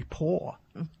very poor.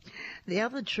 The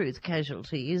other truth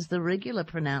casualty is the regular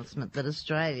pronouncement that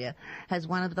Australia has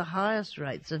one of the highest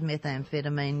rates of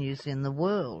methamphetamine use in the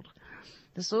world.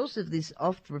 The source of this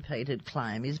oft-repeated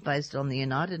claim is based on the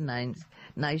United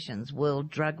Nations World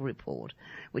Drug Report,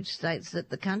 which states that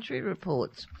the country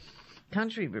reports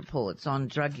on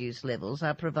drug use levels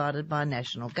are provided by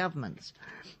national governments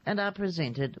and are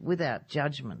presented without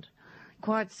judgment.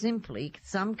 Quite simply,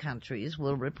 some countries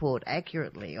will report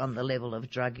accurately on the level of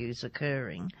drug use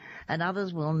occurring, and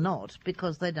others will not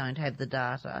because they don't have the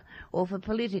data or for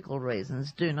political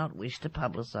reasons do not wish to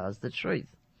publicise the truth.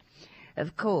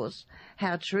 Of course,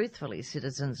 how truthfully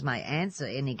citizens may answer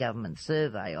any government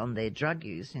survey on their drug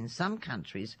use in some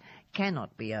countries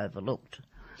cannot be overlooked.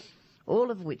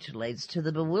 All of which leads to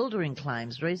the bewildering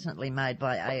claims recently made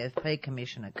by AFP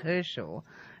Commissioner Kershaw,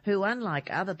 who,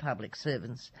 unlike other public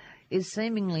servants, is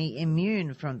seemingly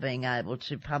immune from being able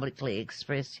to publicly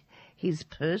express his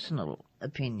personal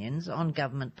opinions on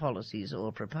government policies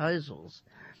or proposals.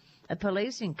 A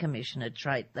policing commissioner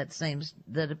trait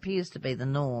that appears to be the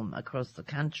norm across the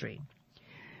country.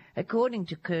 According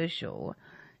to Kershaw,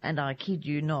 and I kid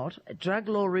you not, drug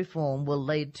law reform will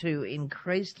lead to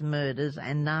increased murders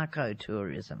and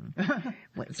narco-tourism.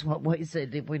 That's what we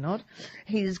said, did we not?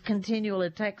 His continual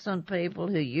attacks on people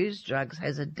who use drugs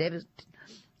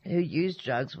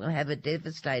will have a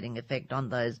devastating effect on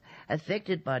those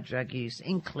affected by drug use,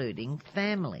 including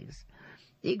families.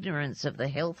 Ignorance of the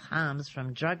health harms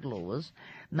from drug laws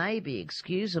may be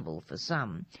excusable for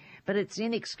some, but it's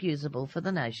inexcusable for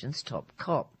the nation's top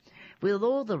cop, with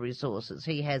all the resources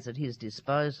he has at his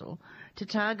disposal, to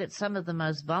target some of the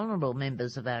most vulnerable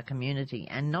members of our community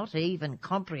and not even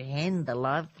comprehend the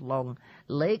lifelong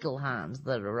legal harms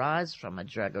that arise from a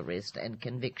drug arrest and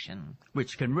conviction.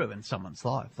 Which can ruin someone's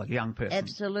life, like a young person.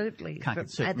 Absolutely. Can't get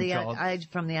certain jobs.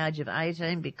 From the age of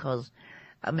 18, because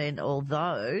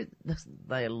although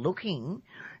they're looking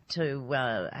to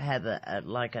have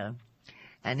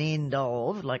an end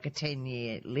of, like a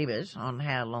 10-year limit on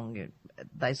how long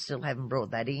they still haven't brought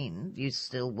that in, you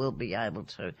still will be able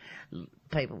to,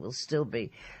 people will still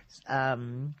be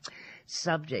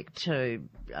subject to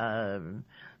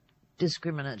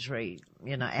discriminatory,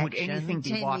 Would action. anything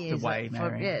be 10 wiped years away,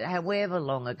 Marion? however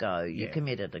long ago you Yeah.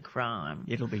 committed a crime,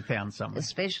 It'll be found somewhere.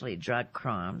 especially drug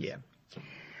crimes. Yeah.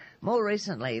 More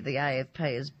recently, the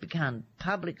AFP has begun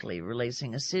publicly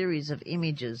releasing a series of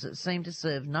images that seem to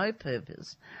serve no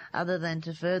purpose other than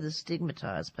to further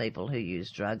stigmatise people who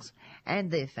use drugs and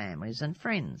their families and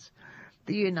friends.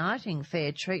 The Uniting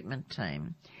Fair Treatment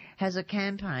team has a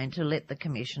campaign to let the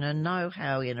Commissioner know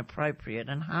how inappropriate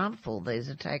and harmful these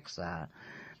attacks are.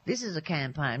 This is a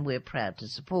campaign we're proud to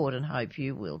support and hope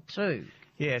you will too.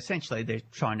 Yeah, essentially they're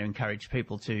trying to encourage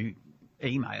people to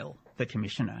email the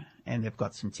Commissioner, and they've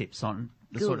got some tips on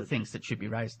the sort of things that should be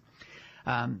raised.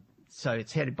 So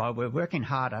it's headed by, we're working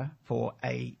hard for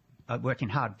a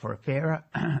fairer,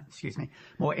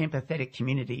 more empathetic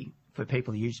community for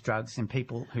people who use drugs and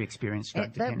people who experience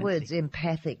drug dependency. That word's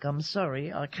empathic. I'm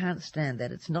sorry, I can't stand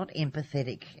that. It's not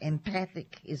empathetic.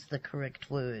 Empathic is the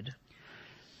correct word.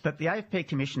 But the AFP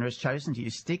Commissioner has chosen to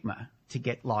use stigma to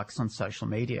get likes on social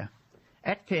media.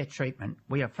 At Fair Treatment,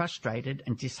 we are frustrated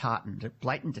and disheartened at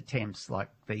blatant attempts like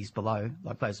those below,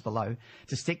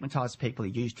 to stigmatise people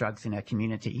who use drugs in our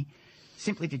community,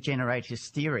 simply to generate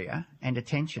hysteria and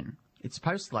attention. It's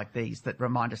posts like these that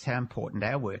remind us how important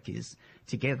our work is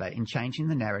together in changing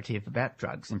the narrative about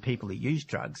drugs and people who use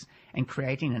drugs and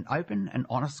creating an open and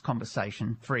honest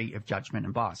conversation free of judgment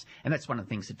and bias. And that's one of the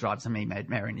things that drives me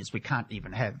mad, Marion, is we can't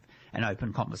even have an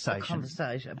open conversation.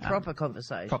 A proper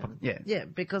conversation. Yeah,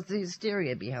 because the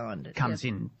hysteria behind it comes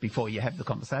in before you have the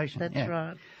conversation. That's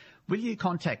right. Will you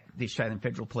contact the Australian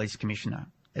Federal Police Commissioner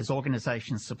as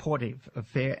organisations supportive of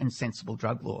fair and sensible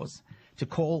drug laws to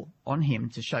call on him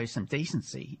to show some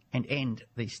decency and end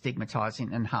these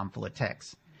stigmatising and harmful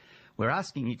attacks? We're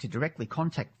asking you to directly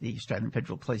contact the Australian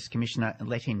Federal Police Commissioner and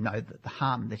let him know that the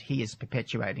harm that he is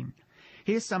perpetuating.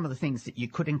 Here's some of the things that you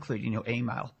could include in your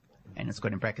email, and it's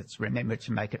got in brackets, remember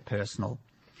to make it personal.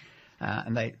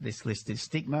 This list is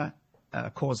stigma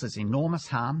causes enormous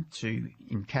harm to,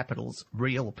 in capitals,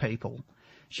 real people.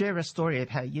 Share a story of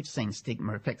how you've seen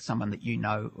stigma affect someone that you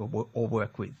know or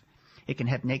work with. It can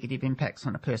have negative impacts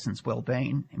on a person's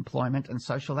well-being, employment and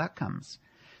social outcomes.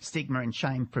 Stigma and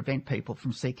shame prevent people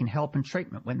from seeking help and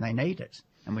treatment when they need it.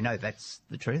 And we know that's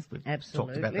the truth. We've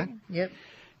talked about that. Yep.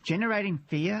 Generating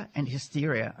fear and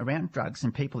hysteria around drugs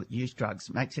and people that use drugs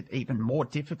makes it even more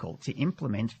difficult to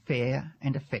implement fair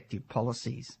and effective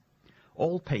policies.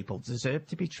 All people deserve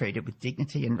to be treated with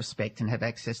dignity and respect and have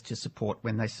access to support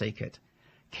when they seek it.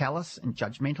 Callous and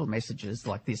judgmental messages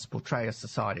like this portray a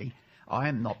society I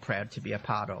am not proud to be a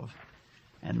part of.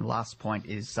 And the last point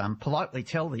is politely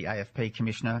tell the AFP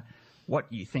Commissioner what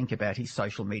you think about his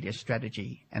social media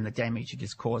strategy and the damage it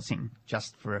is causing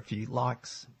just for a few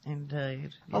likes.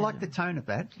 Indeed. I like the tone of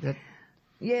that.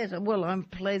 Yes, well, I'm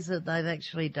pleased that they've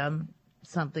actually done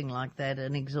something like that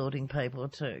and exhorting people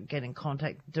to get in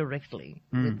contact directly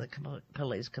with the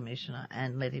police commissioner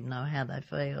and let him know how they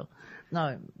feel.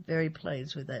 No, very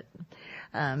pleased with that.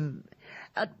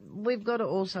 We've got to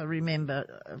also remember,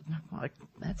 I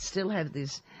still have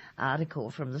this article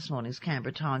from this morning's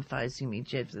Canberra Times facing me,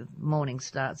 Jeff. The morning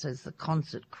starts as the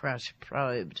concert crush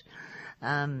probed.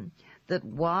 That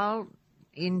while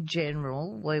in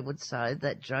general we would say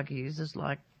that drug users,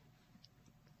 like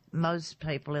most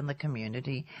people in the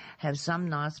community, have some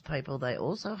nice people, they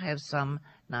also have some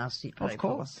nasty people. Of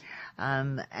course.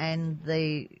 And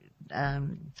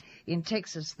in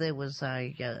Texas there was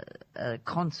a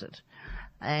concert,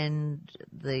 and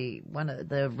a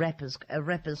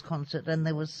rappers concert, and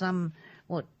there was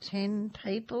 10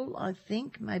 people, I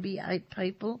think, maybe 8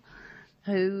 people,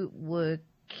 who were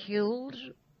killed,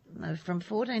 from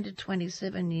 14 to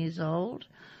 27 years old.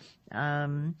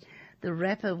 The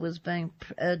rapper was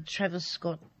Travis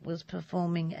Scott was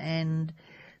performing, and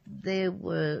there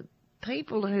were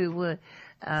people who were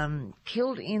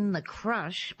killed in the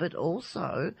crush, but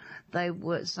also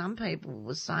some people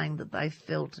were saying that they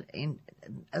felt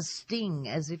a sting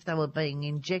as if they were being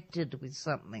injected with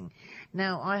something.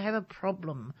 Now, I have a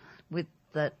problem with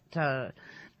that.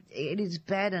 It is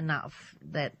bad enough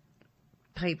that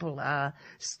people are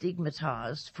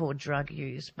stigmatised for drug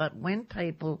use, but when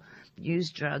people use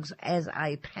drugs as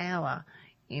a power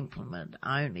implement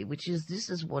only, this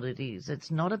is what it is.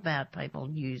 It's not about people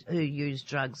who use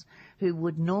drugs who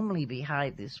would normally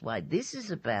behave this way. This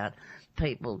is about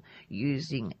people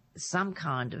using some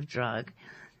kind of drug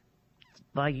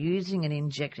by using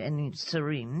a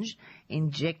syringe,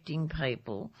 injecting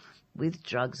people with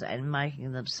drugs and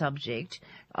making them subject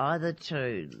either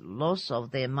to loss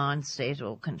of their mindset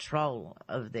or control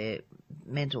of their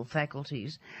mental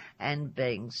faculties and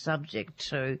being subject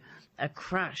to a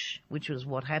crush, which was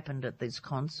what happened at this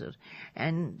concert.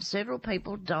 And several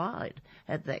people died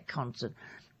at that concert.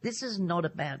 This is not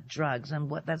about drugs,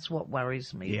 and that's what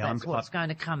worries me. Yeah, that's what's going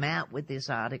to come out with this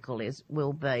article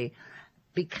will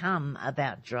become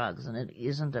about drugs, and it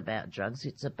isn't about drugs.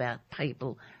 It's about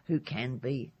people who can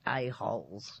be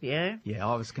a-holes, yeah? Yeah,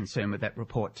 I was concerned with that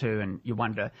report too, and you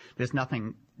wonder, there's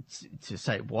nothing to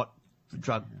say what the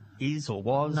drug is or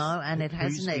was. No, and it who's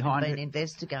hasn't even behind been it.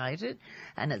 investigated,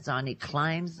 and it's only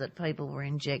claims that people were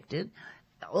injected,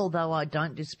 although I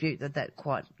don't dispute that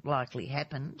quite likely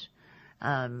happened.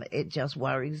 It just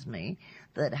worries me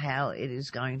that how it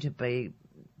is going to be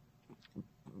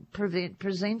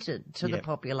presented to the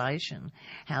population,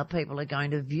 how people are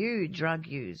going to view drug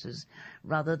users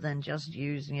rather than just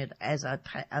using it as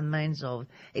a means of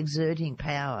exerting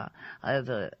power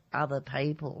over other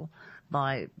people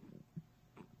by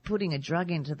putting a drug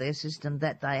into their system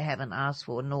that they haven't asked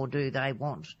for nor do they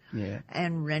want,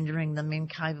 and rendering them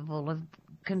incapable of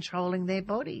controlling their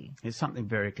body. It's something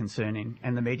very concerning,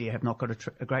 and the media have not got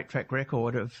a great track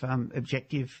record of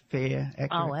objective, fair, accurate.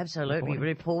 Oh, absolutely.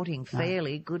 Reporting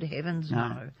fairly. No. Good heavens,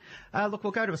 no. Look, we'll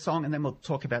go to a song and then we'll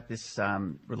talk about this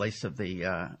release of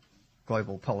the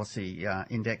Global Policy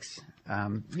Index.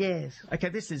 Yes. Okay,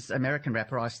 this is American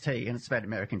rapper Ice-T, and it's about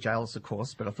American jails, of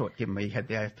course, but I thought, given we had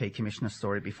the AFP Commissioner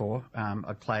story before,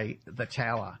 I'd play The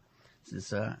Tower.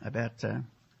 This is about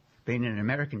being in an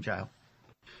American jail.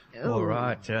 Ooh. All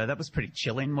right. That was pretty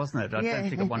chilling, wasn't it? I don't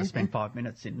think I want to spend 5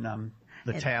 minutes in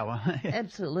the tower.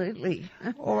 Absolutely.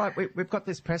 All right. We've got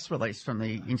this press release from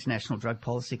the International Drug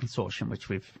Policy Consortium, which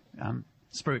we've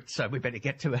spruiked, so we better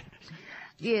get to it.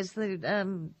 Yes.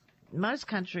 Most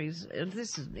countries,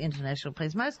 this is international,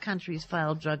 please, most countries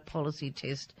fail drug policy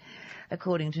test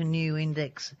according to new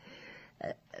index.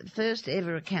 First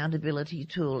ever accountability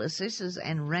tool assesses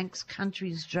and ranks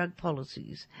countries' drug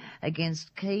policies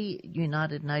against key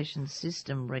United Nations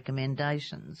system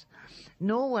recommendations.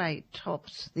 Norway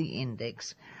tops the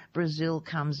index. Brazil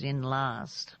comes in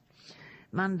last.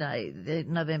 Monday,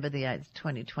 November the 8th,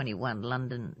 2021,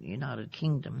 London, United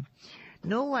Kingdom.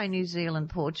 Norway, New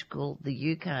Zealand, Portugal,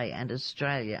 the UK and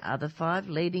Australia are the 5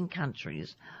 leading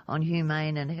countries on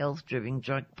humane and health-driven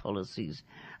drug policies,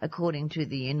 according to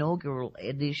the inaugural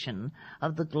edition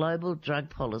of the Global Drug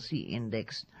Policy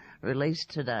Index, released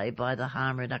today by the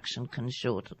Harm Reduction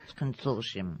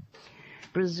Consortium.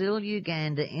 Brazil,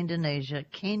 Uganda, Indonesia,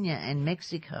 Kenya and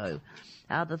Mexico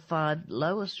are the 5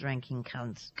 lowest-ranking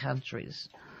countries.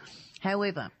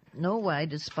 However, Norway,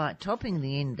 despite topping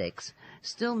the index,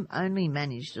 still only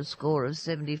managed a score of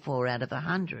 74 out of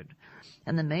 100,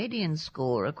 and the median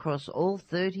score across all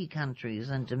 30 countries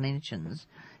and dimensions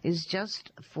is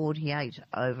just 48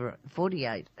 over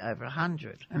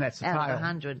 100. And that's a out fail. of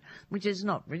 100, which is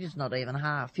not even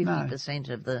half. 50%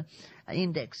 of the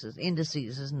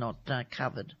indices is not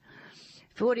covered.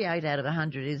 48 out of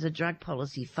 100 is a drug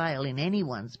policy fail in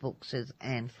anyone's book, says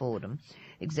Anne Fordham,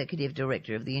 Executive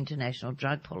Director of the International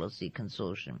Drug Policy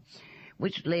Consortium,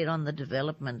 which led on the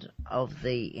development of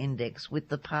the index with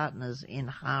the partners in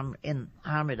Harm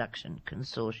Reduction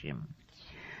Consortium.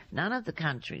 None of the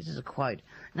countries, as a quote,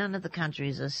 none of the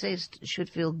countries assessed should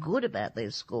feel good about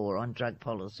their score on drug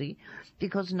policy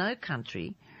because no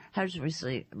country has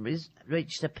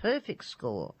reached a perfect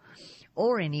score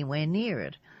or anywhere near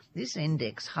it. This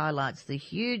index highlights the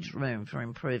huge room for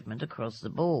improvement across the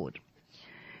board.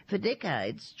 For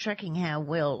decades, tracking how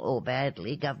well or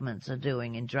badly governments are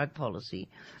doing in drug policy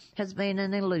has been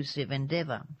an elusive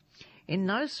endeavour. In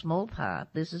no small part,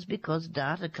 this is because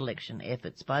data collection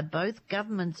efforts by both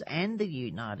governments and the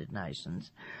United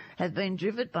Nations have been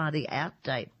driven by the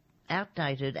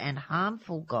outdated and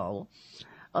harmful goal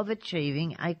of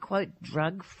achieving a, quote,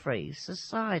 drug-free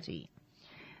society.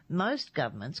 Most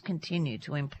governments continue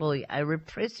to employ a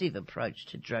repressive approach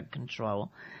to drug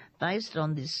control based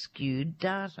on this skewed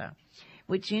data,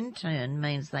 which in turn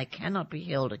means they cannot be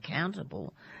held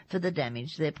accountable for the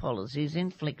damage their policies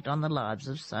inflict on the lives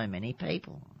of so many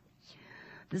people.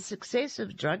 The success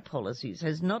of drug policies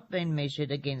has not been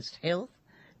measured against health,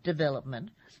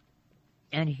 development,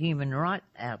 and human rights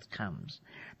outcomes,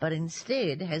 but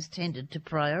instead has tended to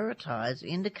prioritise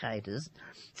indicators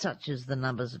such as the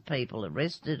numbers of people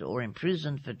arrested or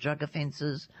imprisoned for drug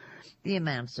offences, the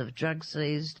amounts of drugs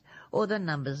seized, or the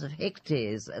numbers of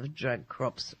hectares of drug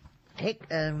crops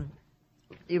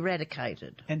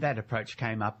eradicated. And that approach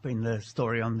came up in the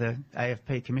story on the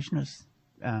AFP Commissioner's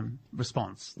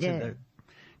response to the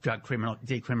drug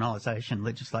decriminalisation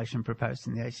legislation proposed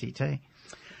in the ACT.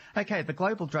 Okay, the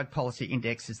Global Drug Policy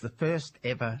Index is the first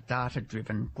ever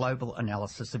data-driven global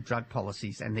analysis of drug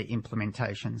policies and their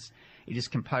implementations. It is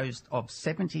composed of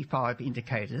 75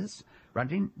 indicators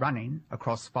running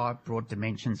across 5 broad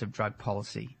dimensions of drug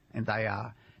policy, and they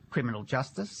are criminal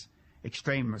justice,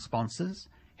 extreme responses,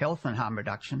 health and harm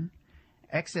reduction,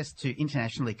 access to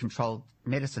internationally controlled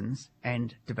medicines,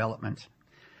 and development.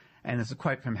 And there's a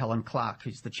quote from Helen Clark,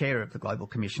 who's the chair of the Global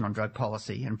Commission on Drug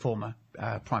Policy and former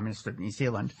Prime Minister of New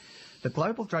Zealand. The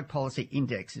Global Drug Policy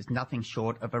Index is nothing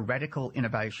short of a radical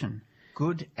innovation.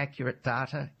 Good, accurate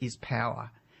data is power,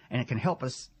 and it can help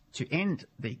us to end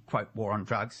the, quote, war on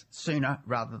drugs sooner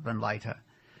rather than later.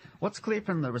 What's clear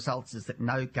from the results is that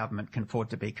no government can afford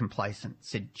to be complacent,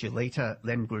 said Julita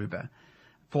Lengruber,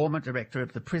 former director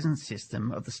of the prison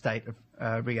system of the state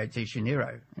of Rio de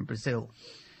Janeiro in Brazil.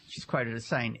 She's quoted as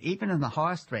saying, even in the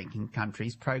highest-ranking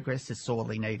countries, progress is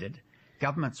sorely needed.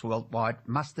 Governments worldwide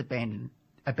must abandon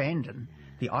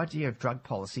the idea of drug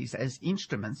policies as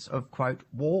instruments of, quote,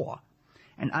 war,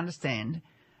 and understand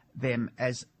them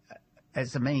as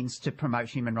a means to promote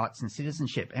human rights and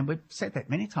citizenship. And we've said that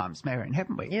many times, Marion,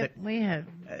 haven't we? Yep, we have.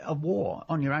 A war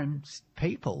on your own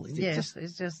people. Yes,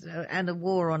 it's just and a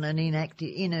war on an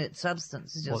inert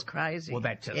substance is just crazy. Well,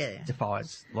 that just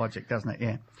defies logic, doesn't it?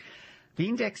 Yeah. The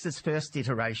index's first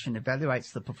iteration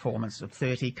evaluates the performance of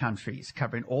 30 countries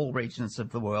covering all regions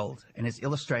of the world and is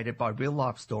illustrated by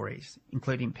real-life stories,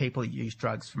 including people who use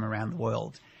drugs from around the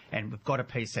world. And we've got a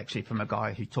piece, actually, from a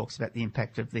guy who talks about the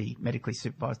impact of the medically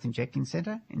supervised injecting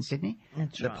centre in Sydney,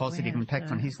 the positive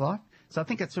impact on his life. So I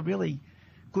think it's a really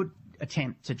good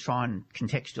attempt to try and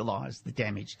contextualise the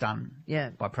damage done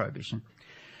by prohibition.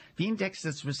 The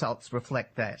index's results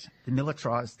reflect that the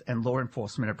militarised and law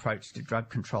enforcement approach to drug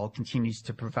control continues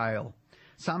to prevail.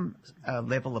 Some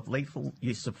level of lethal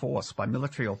use of force by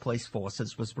military or police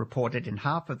forces was reported in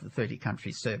half of the 30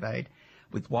 countries surveyed,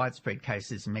 with widespread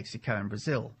cases in Mexico and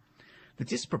Brazil. The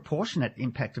disproportionate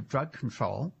impact of drug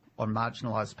control on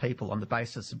marginalised people on the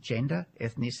basis of gender,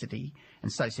 ethnicity and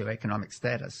socioeconomic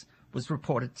status was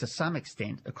reported to some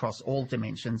extent across all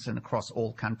dimensions and across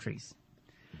all countries.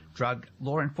 Drug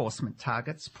law enforcement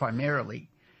targets primarily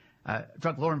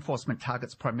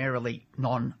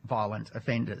non-violent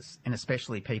offenders, and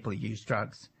especially people who use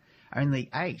drugs. Only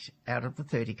 8 out of the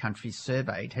 30 countries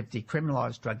surveyed have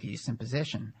decriminalised drug use and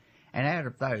possession, and out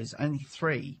of those, only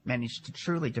 3 managed to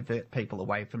truly divert people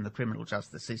away from the criminal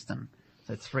justice system.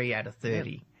 So 3 out of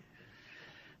 30. Yep.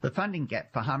 The funding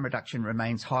gap for harm reduction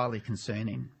remains highly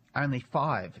concerning. Only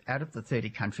 5 out of the 30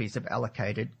 countries have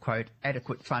allocated, quote,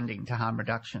 adequate funding to harm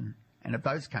reduction. And of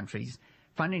those countries,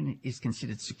 funding is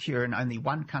considered secure in only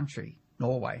one country,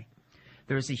 Norway.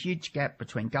 There is a huge gap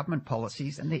between government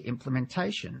policies and their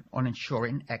implementation on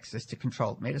ensuring access to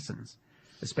controlled medicines,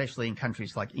 especially in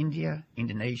countries like India,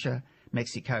 Indonesia,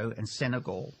 Mexico and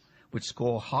Senegal, which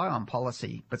score high on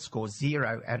policy but score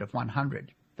 0 out of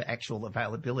 100 for actual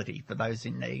availability for those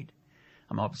in need.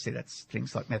 Obviously, that's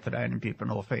things like methadone and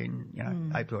buprenorphine,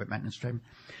 opioid maintenance treatment.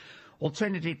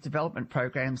 Alternative development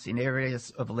programs in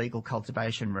areas of illegal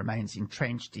cultivation remains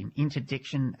entrenched in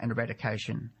interdiction and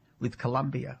eradication, with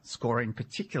Colombia scoring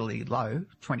particularly low,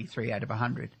 23 out of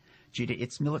 100, due to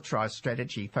its militarised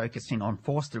strategy focusing on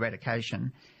forced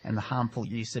eradication and the harmful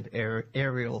use of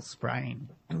aerial spraying.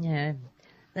 Yeah.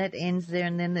 That ends there,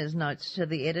 and then there's notes to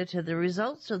the editor. The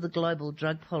results of the Global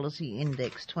Drug Policy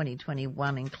Index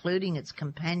 2021, including its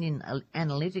companion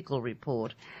analytical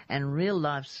report and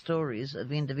real-life stories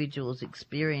of individuals'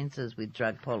 experiences with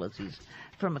drug policies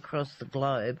from across the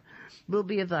globe, will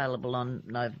be available on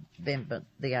November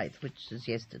the 8th, which is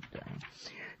yesterday,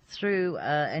 through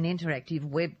an interactive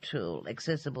web tool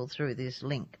accessible through this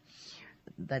link.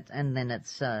 That's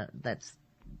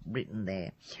written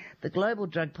there. The Global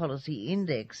Drug Policy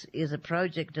Index is a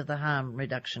project of the Harm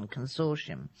Reduction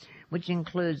Consortium, which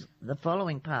includes the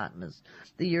following partners: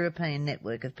 the European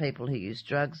Network of People Who Use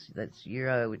Drugs, that's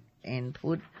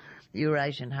Euro-NPUD, the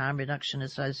Eurasian Harm Reduction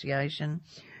Association,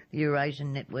 the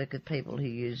Eurasian Network of People Who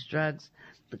Use Drugs,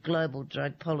 the Global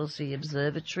Drug Policy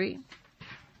Observatory,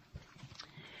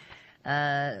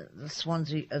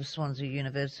 Swansea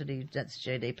University, that's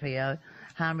GDPO,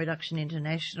 Harm Reduction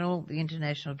International, the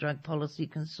International Drug Policy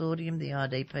Consortium, the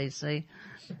IDPC,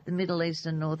 the Middle East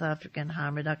and North African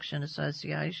Harm Reduction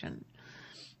Association,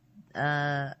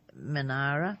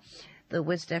 MANARA, the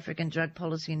West African Drug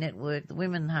Policy Network, the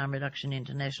Women Harm Reduction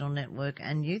International Network,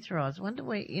 and Youthrise. I wonder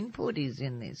where input is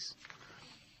in this.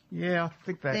 Yeah, I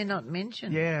think that... They're not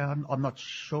mentioned. Yeah, I'm not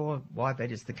sure why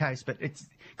that is the case, but it's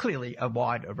clearly a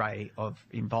wide array of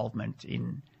involvement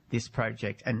in this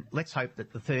project. And let's hope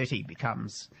that the 30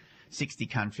 becomes 60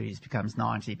 countries, becomes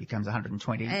 90, becomes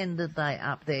 120. And that they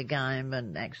up their game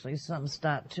and actually some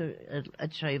start to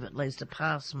achieve at least a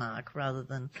pass mark rather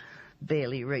than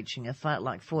barely reaching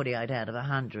like 48 out of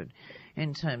 100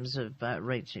 in terms of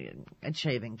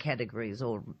achieving categories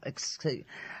or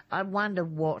I wonder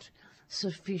what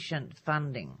sufficient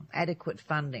funding, adequate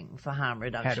funding for harm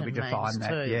reduction How do we define means that?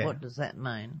 too. Yeah. What does that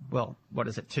mean? Well, what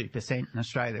is it, 2% in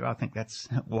Australia? I think that's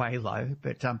way low.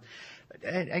 But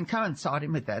and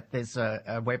coinciding with that, there's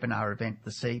a webinar event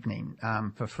this evening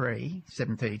for free,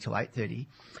 7:30 till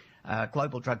 8:30,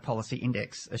 Global Drug Policy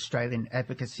Index Australian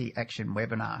Advocacy Action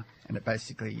Webinar. And it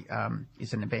basically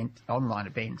is an event, online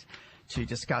event, to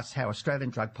discuss how Australian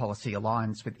drug policy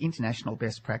aligns with international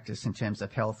best practice in terms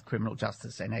of health, criminal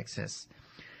justice and access.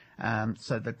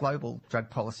 So the Global Drug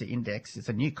Policy Index is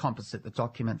a new composite that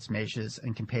documents, measures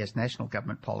and compares national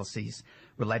government policies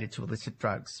related to illicit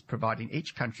drugs, providing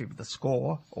each country with a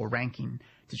score or ranking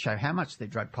to show how much their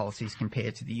drug policies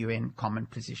compare to the UN Common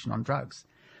Position on Drugs.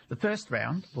 The first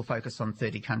round will focus on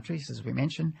 30 countries, as we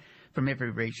mentioned, from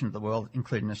every region of the world,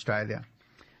 including Australia.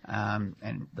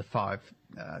 And the 5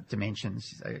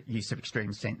 dimensions, use of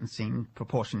extreme sentencing,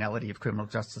 proportionality of criminal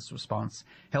justice response,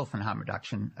 health and harm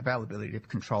reduction, availability of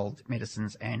controlled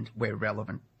medicines, and, where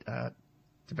relevant,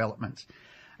 development.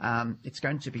 It's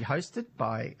going to be hosted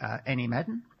by Annie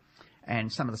Madden,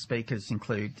 and some of the speakers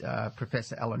include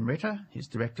Professor Alan Ritter, who's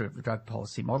Director of the Drug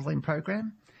Policy Modelling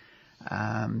Program,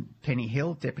 Penny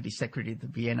Hill, Deputy Secretary of the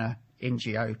Vienna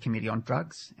NGO Committee on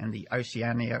Drugs, and the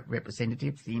Oceania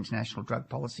representative, the International Drug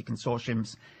Policy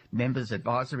Consortium's Members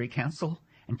Advisory Council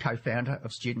and co-founder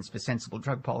of Students for Sensible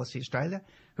Drug Policy Australia,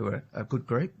 who are a good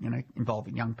group,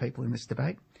 involving young people in this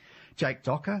debate. Jake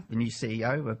Docker, the new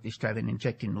CEO of the Australian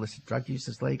Injecting and Illicit Drug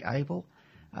Users League, ABLE,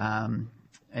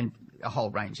 and a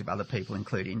whole range of other people,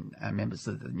 including members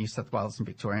of the New South Wales and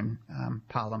Victorian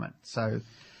Parliament. So,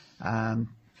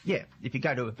 if you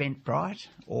go to Eventbrite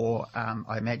or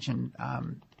I imagine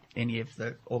any of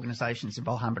the organisations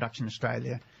involved, Harm Reduction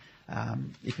Australia,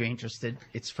 if you're interested,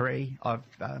 it's free. I've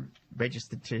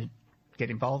registered to get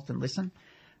involved and listen.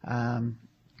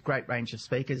 Great range of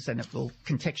speakers, and it will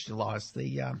contextualise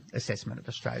the assessment of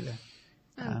Australia.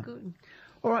 Oh, good.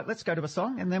 All right, let's go to a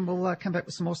song and then we'll come back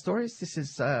with some more stories. This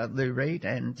is Lou Reed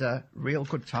and Real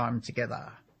Good Time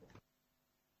Together.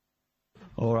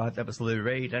 All right, that was Lou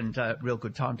Reed and Real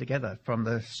Good Time Together from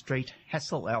the Street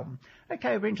Hassle album.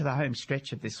 Okay, we're into the home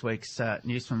stretch of this week's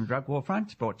News from the Drug War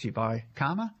Front, brought to you by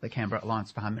CARMA, the Canberra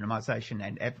Alliance for Harm Minimisation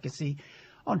and Advocacy,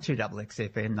 on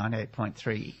 2XXFM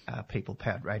 98.3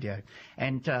 People-Powered Radio.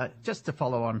 And just to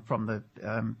follow on from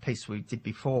the piece we did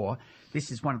before,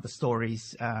 this is one of the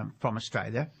stories from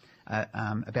Australia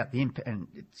about the impact, and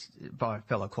it's by a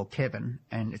fellow called Kevin,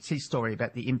 and it's his story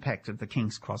about the impact of the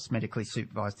King's Cross Medically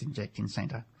Supervised Injecting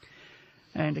Centre.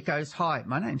 And it goes, "Hi,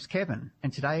 my name's Kevin,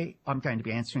 and today I'm going to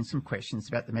be answering some questions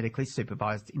about the Medically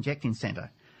Supervised Injecting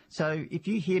Centre. So if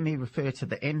you hear me refer to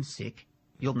the MSIC,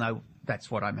 you'll know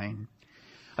that's what I mean.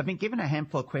 I've been given a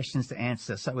handful of questions to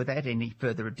answer, so without any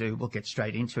further ado, we'll get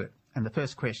straight into it. And the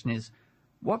first question is,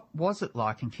 what was it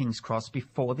like in King's Cross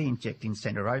before the injecting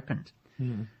centre opened?"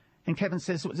 And Kevin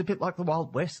says it was a bit like the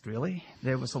Wild West, really.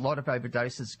 There was a lot of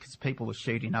overdoses because people were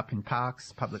shooting up in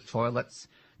parks, public toilets,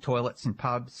 toilets in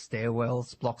pubs,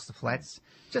 stairwells, blocks of flats,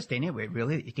 just anywhere,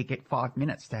 really, that you could get 5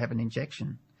 minutes to have an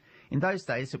injection. In those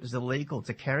days, it was illegal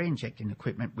to carry injecting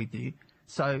equipment with you,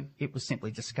 so it was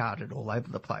simply discarded all over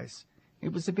the place.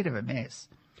 It was a bit of a mess.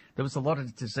 There was a lot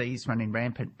of disease running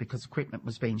rampant because equipment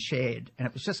was being shared, and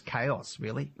it was just chaos,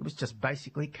 really. It was just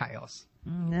basically chaos.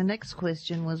 The next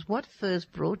question was, what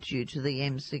first brought you to the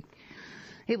MSIC?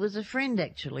 It was a friend,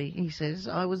 actually. He says,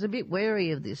 I was a bit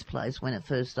wary of this place when it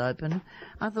first opened.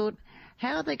 I thought,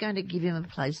 how are they going to give him a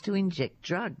place to inject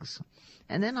drugs?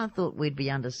 And then I thought we'd be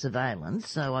under surveillance,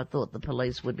 so I thought the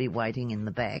police would be waiting in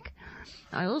the back.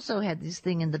 I also had this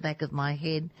thing in the back of my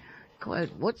head,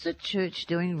 quote, what's a church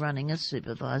doing running a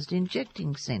supervised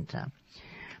injecting centre?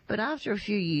 But after a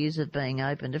few years of being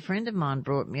opened, a friend of mine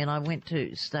brought me and I went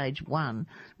to stage 1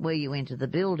 where you enter the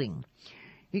building.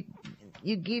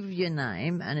 You give your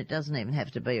name, and it doesn't even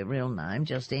have to be a real name,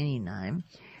 just any name,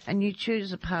 and you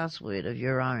choose a password of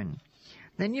your own.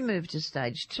 Then you move to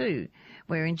stage 2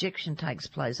 where injection takes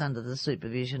place under the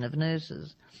supervision of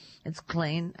nurses. It's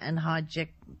clean and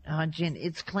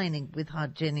it's cleaning with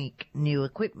hygienic new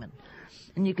equipment,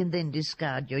 and you can then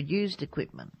discard your used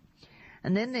equipment.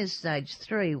 And then there's stage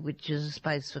 3, which is a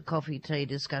space for coffee, tea,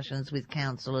 discussions with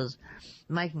counsellors,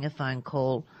 making a phone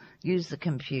call, using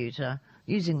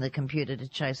the computer to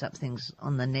chase up things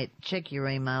on the net, check your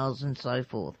emails and so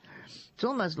forth. It's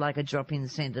almost like a drop-in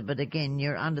centre, but again,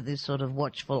 you're under this sort of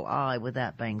watchful eye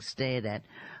without being stared at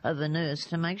of a nurse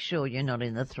to make sure you're not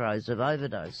in the throes of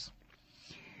overdose.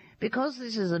 Because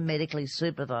this is a medically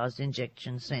supervised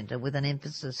injection centre with an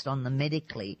emphasis on the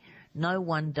medically, no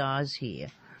one dies here.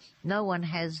 No one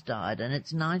has died, and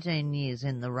it's 19 years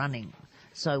in the running.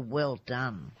 So well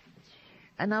done.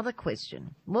 Another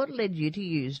question. What led you to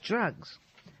use drugs?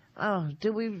 Oh,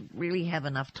 do we really have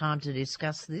enough time to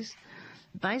discuss this?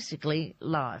 Basically,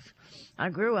 life. I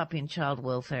grew up in child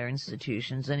welfare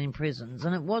institutions and in prisons,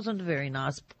 and it wasn't a very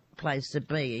nice place to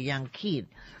be, a young kid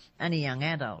and a young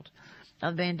adult.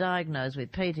 I've been diagnosed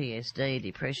with PTSD,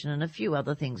 depression and a few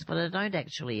other things, but I don't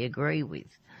actually agree with.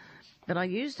 But I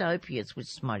used opiates, which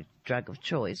is my drug of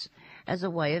choice, as a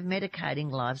way of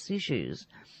medicating life's issues.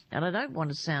 And I don't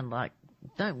want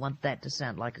that to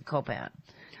sound like a cop-out.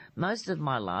 Most of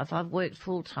my life I've worked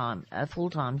a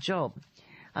full-time job.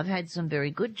 I've had some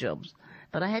very good jobs,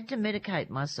 but I had to medicate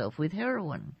myself with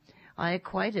heroin. I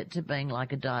equate it to being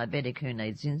like a diabetic who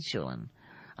needs insulin.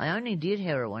 I only did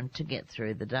heroin to get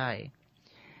through the day.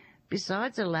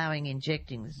 Besides allowing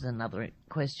injecting, this is another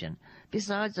question,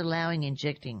 besides allowing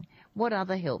injecting, what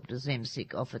other help does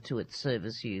MSIC offer to its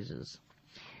service users?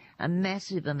 A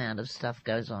massive amount of stuff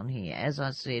goes on here. As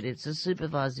I said, it's a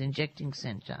supervised injection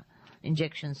centre,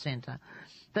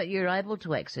 but you're able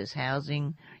to access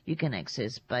housing, you can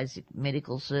access basic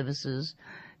medical services,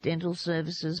 dental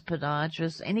services,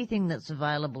 podiatrists, anything that's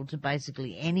available to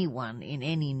basically anyone in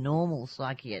any normal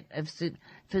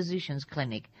physician's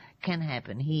clinic can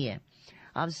happen here.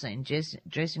 I've seen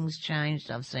dressings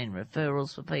changed, I've seen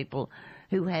referrals for people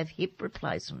who have hip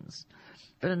replacements.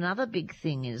 But another big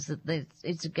thing is that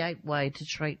it's a gateway to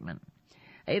treatment.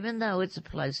 Even though it's a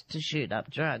place to shoot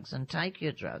up drugs and take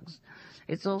your drugs,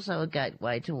 it's also a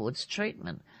gateway towards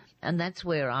treatment. And that's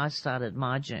where I started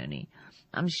my journey.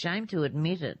 I'm ashamed to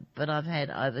admit it, but I've had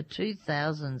over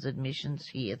 2,000 admissions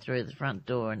here through the front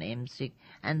door in MSIC,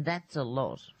 and that's a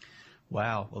lot.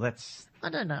 Wow. Well, that's... I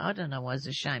don't know why I was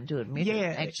ashamed to admit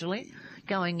it, actually.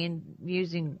 Going in,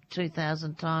 using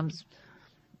 2,000 times,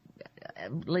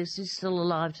 at least he's still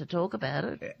alive to talk about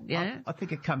it. Yeah. I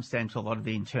think it comes down to a lot of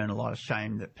the internalised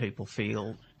shame that people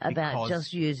feel about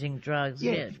just using drugs.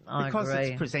 Yeah, I because agree.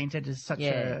 It's presented as such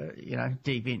a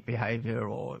deviant behaviour,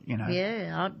 or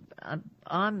Yeah,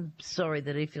 I'm sorry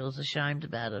that he feels ashamed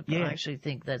about it. But I actually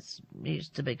think he's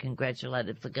to be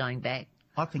congratulated for going back.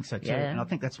 I think so too, and I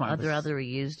think that's one of the... I'd rather he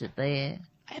used it there.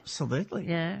 Absolutely.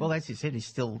 Yeah. Well, as you said, he's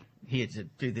still here to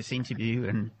do this interview,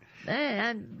 and... Yeah,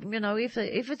 and, if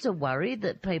it's a worry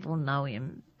that people know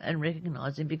him and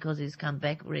recognise him because he's come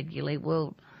back regularly,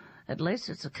 well, at least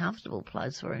it's a comfortable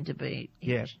place for him to be,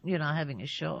 having a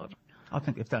shot. I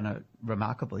think they've done a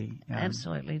remarkably...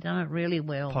 absolutely, done it really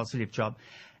well. Positive job.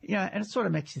 And it sort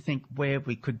of makes you think where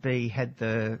we could be had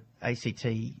the ACT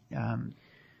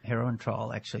heroin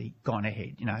trial actually gone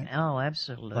ahead, Oh,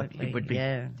 absolutely. Like it would be,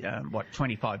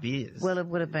 25 years? Well, it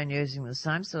would have been using the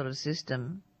same sort of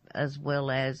system as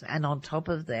well as, and on top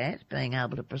of that, being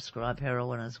able to prescribe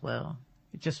heroin as well.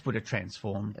 It just would have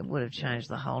transformed. It would have changed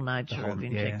the whole nature of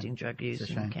injecting drug use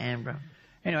in Canberra.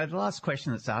 Anyway, the last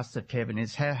question that's asked of Kevin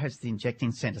is, how has the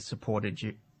injecting centre supported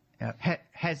you? How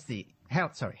has the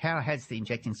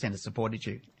injecting centre supported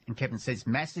you? And Kevin says,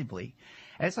 massively.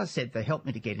 As I said, they helped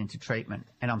me to get into treatment,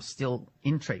 and I'm still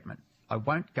in treatment. I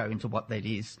won't go into what that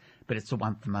is, but it's a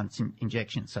once-a-month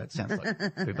injection, so it sounds like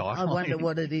Revitalize. I wonder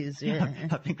what it is, yeah.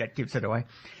 I think that gives it away.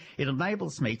 It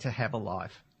enables me to have a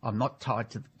life. I'm not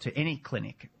tied to any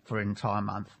clinic for an entire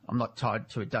month. I'm not tied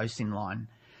to a dosing line.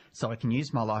 So I can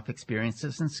use my life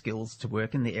experiences and skills to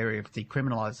work in the area of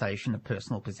decriminalisation of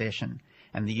personal possession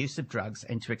and the use of drugs,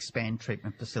 and to expand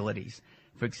treatment facilities.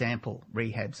 For example,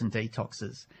 rehabs and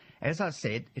detoxes. As I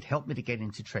said, it helped me to get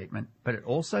into treatment, but it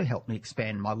also helped me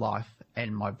expand my life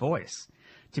and my voice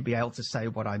to be able to say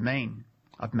what I mean.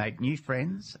 I've made new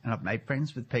friends, and I've made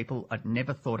friends with people I'd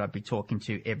never thought I'd be talking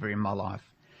to ever in my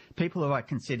life. People who I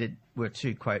considered were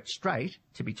too, quote, straight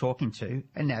to be talking to,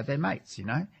 and now they're mates,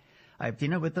 I have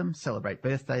dinner with them, celebrate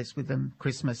birthdays with them,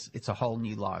 Christmas. It's a whole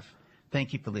new life.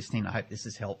 Thank you for listening. I hope this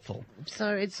is helpful.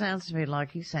 So it sounds to me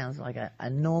like he sounds like a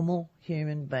normal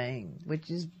human being, which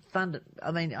is fun.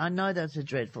 I mean, I know that's a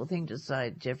dreadful thing to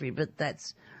say, Jeffrey, but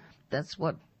that's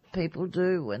what people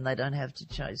do when they don't have to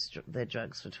chase their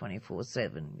drugs for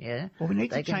 24/7, yeah? Well, we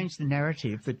need to change the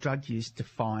narrative that drug use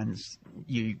defines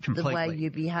you completely. The way you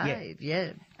behave,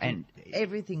 yeah. And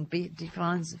everything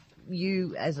defines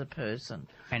you as a person.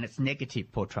 And it's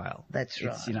negative portrayal. That's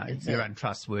right. It's, you're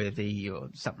untrustworthy or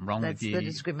something wrong with you. That's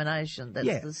the discrimination.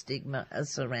 That's the stigma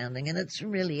surrounding, and it's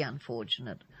really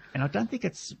unfortunate. And I don't think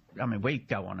it's, I mean, we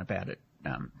go on about it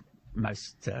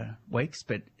most weeks,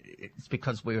 but it's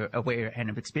because we're aware and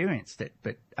have experienced it.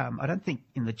 But I don't think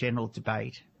in the general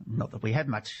debate, not that we have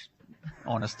much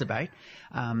honest debate,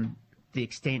 the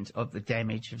extent of the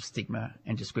damage of stigma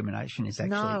and discrimination is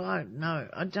actually... No,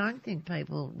 I don't think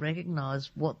people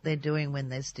recognise what they're doing when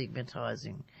they're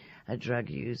stigmatising a drug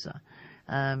user.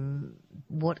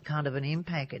 What kind of an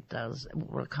impact it does,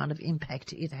 what kind of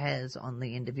impact it has on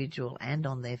the individual and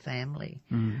on their family.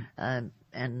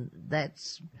 And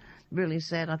that's really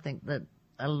sad. I think that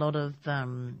a lot of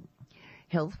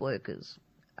health workers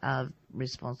are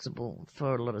responsible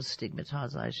for a lot of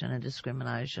stigmatisation and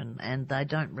discrimination, and they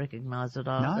don't recognise it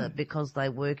either. No. Because they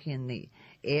work in the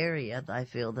area. They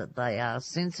feel that they are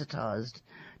sensitised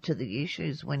to the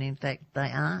issues when in fact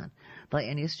they aren't by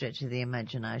any stretch of the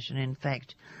imagination. In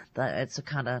fact, it's a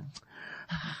kind of,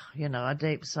 a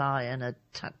deep sigh and a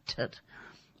tut-tut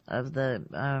of the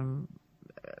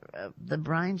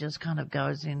brain just kind of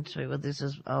goes into, well, this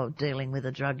is dealing with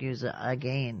a drug user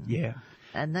again. Yeah.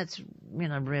 And that's,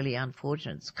 really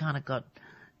unfortunate. It's kind of got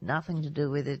nothing to do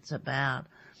with it. It's about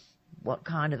what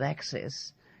kind of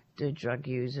access do drug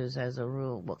users, as a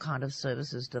rule, what kind of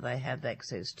services do they have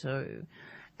access to?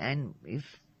 And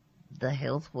if the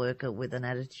health worker with an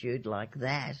attitude like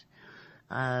that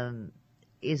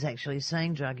is actually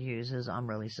seeing drug users, I'm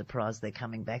really surprised they're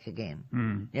coming back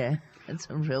again. Yeah, it's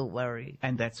a real worry.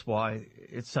 And that's why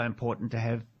it's so important to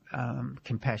have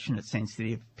compassionate,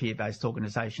 sensitive, peer-based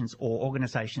organisations, or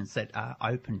organisations that are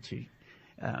open to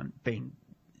being,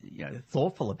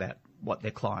 thoughtful about what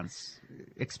their clients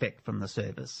expect from the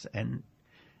service, and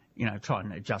try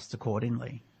and adjust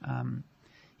accordingly.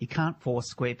 You can't force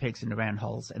square pegs into round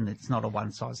holes, and it's not a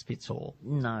one-size-fits-all.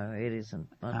 No, it isn't,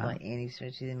 not by any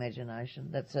stretch of the imagination.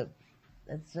 That's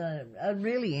a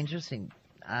really interesting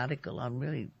article. I'm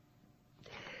really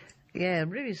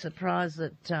surprised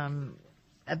that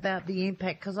about the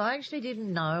impact, because I actually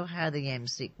didn't know how the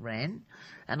MSIC ran,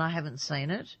 and I haven't seen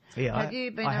it. Yeah, Have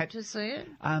you been up to see it?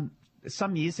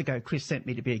 Some years ago, Chris sent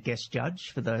me to be a guest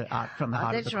judge for the Art from the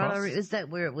Heart of the Cross. That's right. Is that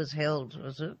where it was held,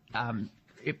 was it?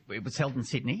 It was held in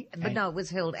Sydney. But no, it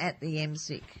was held at the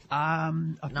MSIC.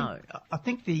 I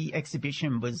think the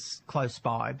exhibition was close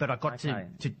by, but I got to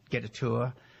get a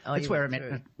tour. That's where I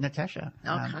met Natasha.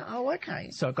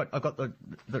 Okay. So I got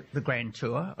the grand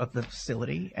tour of the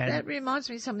facility. And that reminds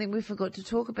me of something we forgot to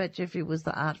talk about, Jeffrey, was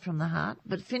the Art from the Heart.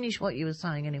 But finish what you were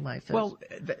saying anyway first. Well,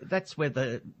 that's where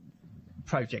the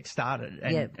project started.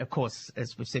 And, of course,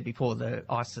 as we've said before, the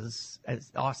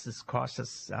ISIS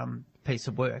crisis piece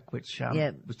of work, which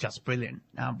was just brilliant,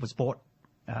 was bought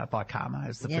by Karma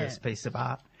as the first piece of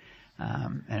art.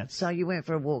 So you went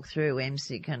for a walk through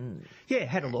MSIC and... Yeah,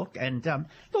 had a look. And,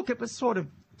 look, it was sort of,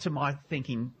 to my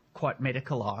thinking, quite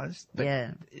medicalised.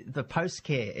 But the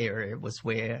post-care area was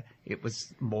where it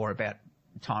was more about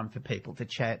time for people to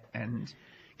chat and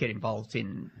get involved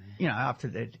in, after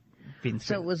they'd been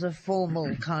through. So it was a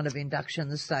formal kind of induction,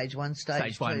 the stage 1,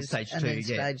 stage 2, stage 2, and then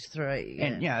stage 3. Yeah.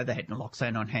 And, they had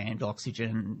naloxone on hand,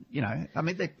 oxygen, I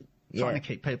mean, they're trying to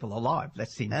keep people alive.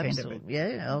 That's the intent of it.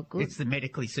 Yeah, good. It's the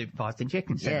medically supervised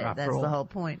injection centre, after all. Yeah, that's the whole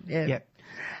point. Yeah.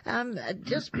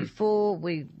 Just before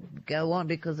we go on,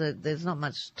 because there's not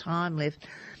much time left,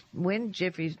 when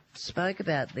Jeffrey spoke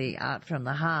about the Art from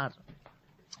the Heart,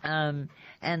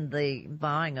 and the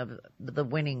buying of the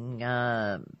winning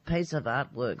piece of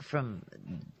artwork from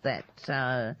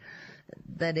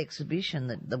that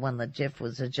exhibition, the one that Jeff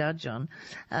was a judge on,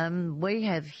 we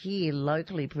have here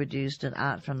locally produced an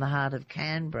Art from the Heart of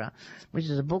Canberra, which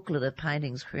is a booklet of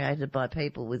paintings created by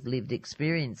people with lived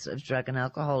experience of drug and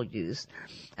alcohol use,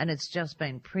 and it's just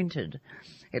been printed.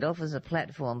 It offers a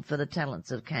platform for the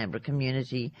talents of Canberra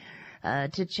community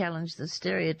to challenge the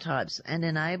stereotypes and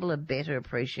enable a better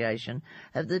appreciation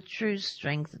of the true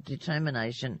strength,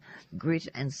 determination, grit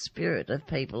and spirit of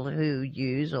people who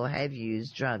use or have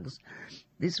used drugs.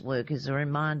 This work is a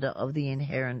reminder of the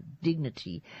inherent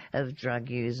dignity of drug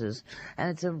users.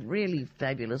 And it's a really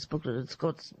fabulous booklet. It's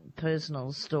got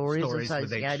personal stories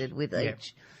associated with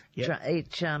each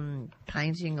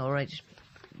painting or each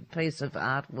piece of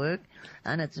artwork,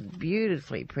 and it's a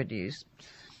beautifully produced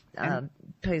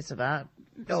piece of art.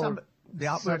 The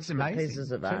artwork's amazing.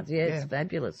 Pieces of art, it's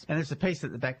fabulous. And there's a piece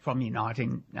at the back from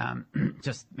Uniting,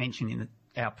 just mentioning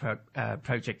that our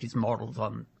project is modelled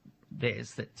on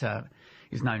theirs, that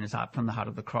is known as Art from the Heart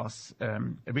of the Cross.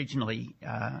 Originally,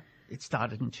 it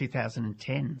started in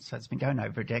 2010, so it's been going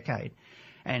over a decade.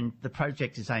 And the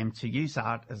project is aimed to use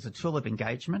art as a tool of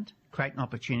engagement, create an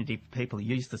opportunity for people to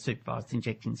use the Supervised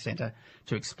Injecting Centre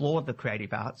to explore the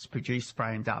creative arts, produce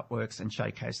framed artworks and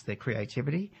showcase their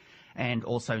creativity. and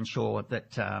also ensure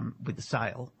that with the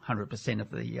sale, 100% of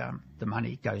the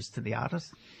money goes to the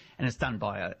artist. And it's done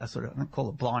by a sort of, I call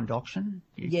it blind auction.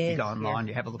 You go online,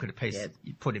 you have a look at a piece,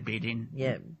 you put a bid in.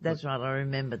 Yeah, that's right. I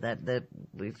remember that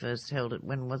we first held it.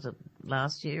 When was it?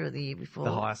 Last year or the year before?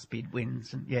 The highest bid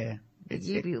wins, and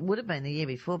It would have been the year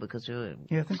before because we were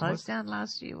closed down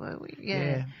last year, were we?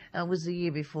 Yeah. It was the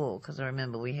year before because I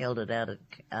remember we held it out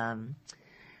at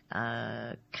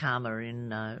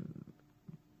Karma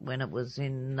when it was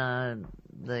in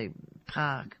the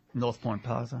park. North Point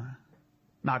Plaza.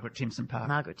 Margaret Timpson Park.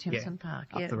 Park,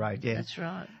 up the road, That's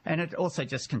right. And it also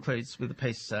just concludes with a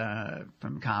piece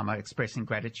from Karma expressing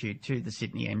gratitude to the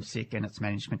Sydney MSIC and its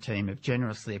management team have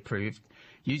generously approved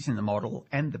using the model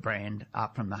and the brand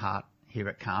Art from the Heart here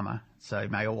at Karma. So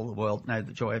may all the world know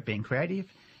the joy of being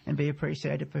creative and be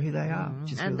appreciated for who they are.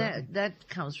 And that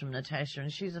comes from Natasha,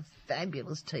 and she's a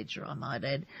fabulous teacher, I might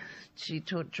add. She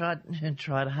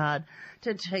tried hard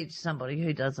to teach somebody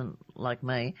who doesn't, like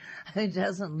me, who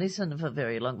doesn't listen for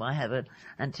very long. I have an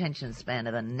attention span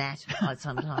of a gnat, I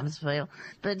sometimes feel.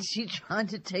 But she tried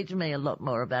to teach me a lot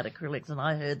more about acrylics, and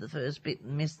I heard the first bit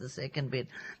and missed the second bit.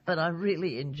 But I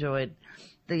really enjoyed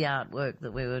the artwork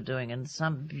that we were doing, and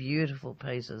some beautiful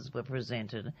pieces were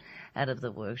presented out of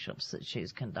the workshops that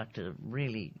she's conducted.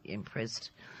 Really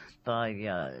impressed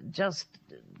by just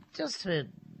her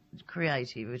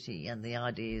creativity and the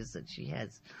ideas that she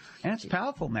has. And it's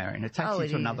powerful, Marion. It takes you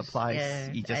to another place.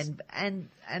 Yeah. You just... and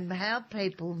how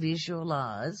people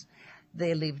visualise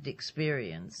their lived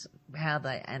experience, how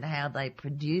they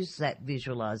produce that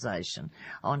visualisation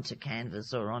onto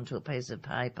canvas or onto a piece of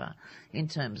paper in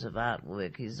terms of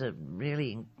artwork is a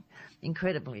really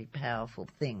incredibly powerful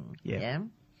thing. Yeah.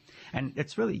 And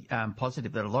it's really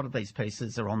positive that a lot of these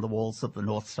pieces are on the walls of the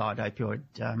Northside Opioid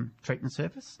Treatment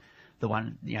Service. The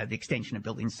one, the extension of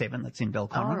Building 7 that's in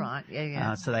Belconnen. Oh, right,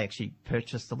 yeah. So they actually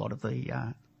purchased a lot of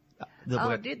the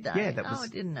work. Did they? Yeah, I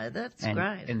didn't know that. That's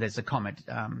great. And there's a comment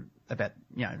about,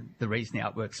 the reason the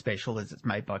artwork's special is it's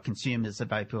made by consumers of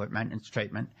opioid maintenance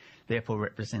treatment, therefore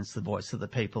represents the voice of the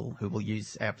people who will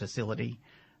use our facility.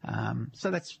 So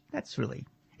that's really...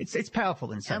 It's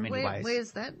powerful in so many ways.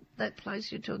 Where's that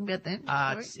place you're talking about then?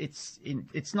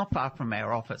 It's not far from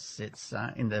our office. It's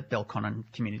in the Belconnen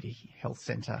Community Health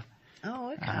Centre.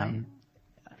 Oh, okay. And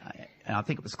I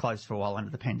think it was closed for a while under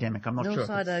the pandemic. I'm not sure if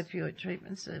Northside Opioid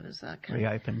Treatment Service. Okay.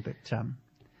 Reopened,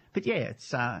 but yeah,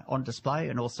 it's on display,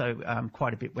 and also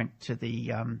quite a bit went to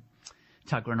the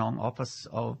Tuggeranong office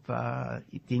of the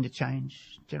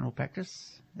Interchange General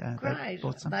Practice. Great.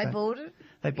 They bought it?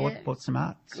 They bought some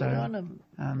art. Good on them.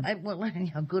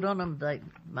 Good on them. They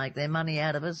make their money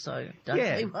out of us, so don't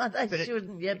see why they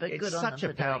shouldn't. But good on them for doing it. It's such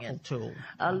a powerful tool.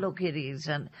 Look, it is,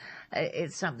 and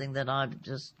it's something that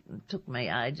took me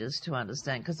ages to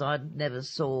understand because I never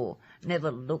saw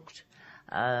the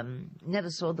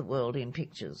world in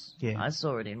pictures. Yeah. I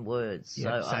saw it in words, so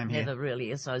I've never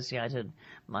really associated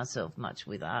myself much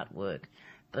with artwork.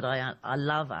 But I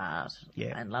love art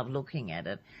and love looking at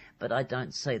it, but I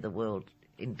don't see the world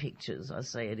in pictures. I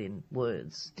see it in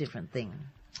words, different thing.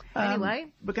 Anyway.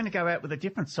 We're going to go out with a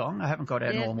different song. I haven't got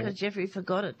our normal... Yeah, because Jeffrey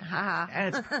forgot it. Ha ha.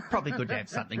 And it's probably good to have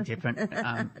something different.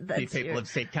 A few people have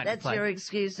said, can't you play... That's your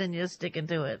excuse and you're sticking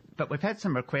to it. But we've had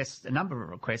some requests, a number of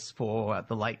requests for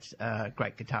the late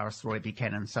great guitarist Roy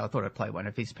Buchanan, so I thought I'd play one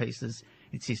of his pieces.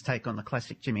 It's his take on the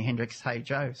classic Jimi Hendrix, Hey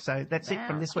Joe. So that's it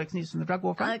from this week's News from the Drug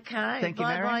War Front. Okay. Thank you,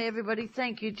 Marion. Bye-bye, everybody.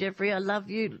 Thank you, Jeffrey. I love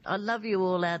you. I love you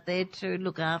all out there too.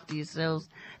 Look after yourselves.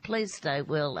 Please stay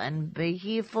well and be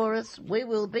here for us. We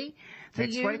will be. For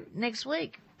next you week. Next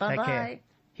week. Bye-bye. Take care.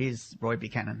 Here's Roy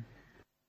Buchanan.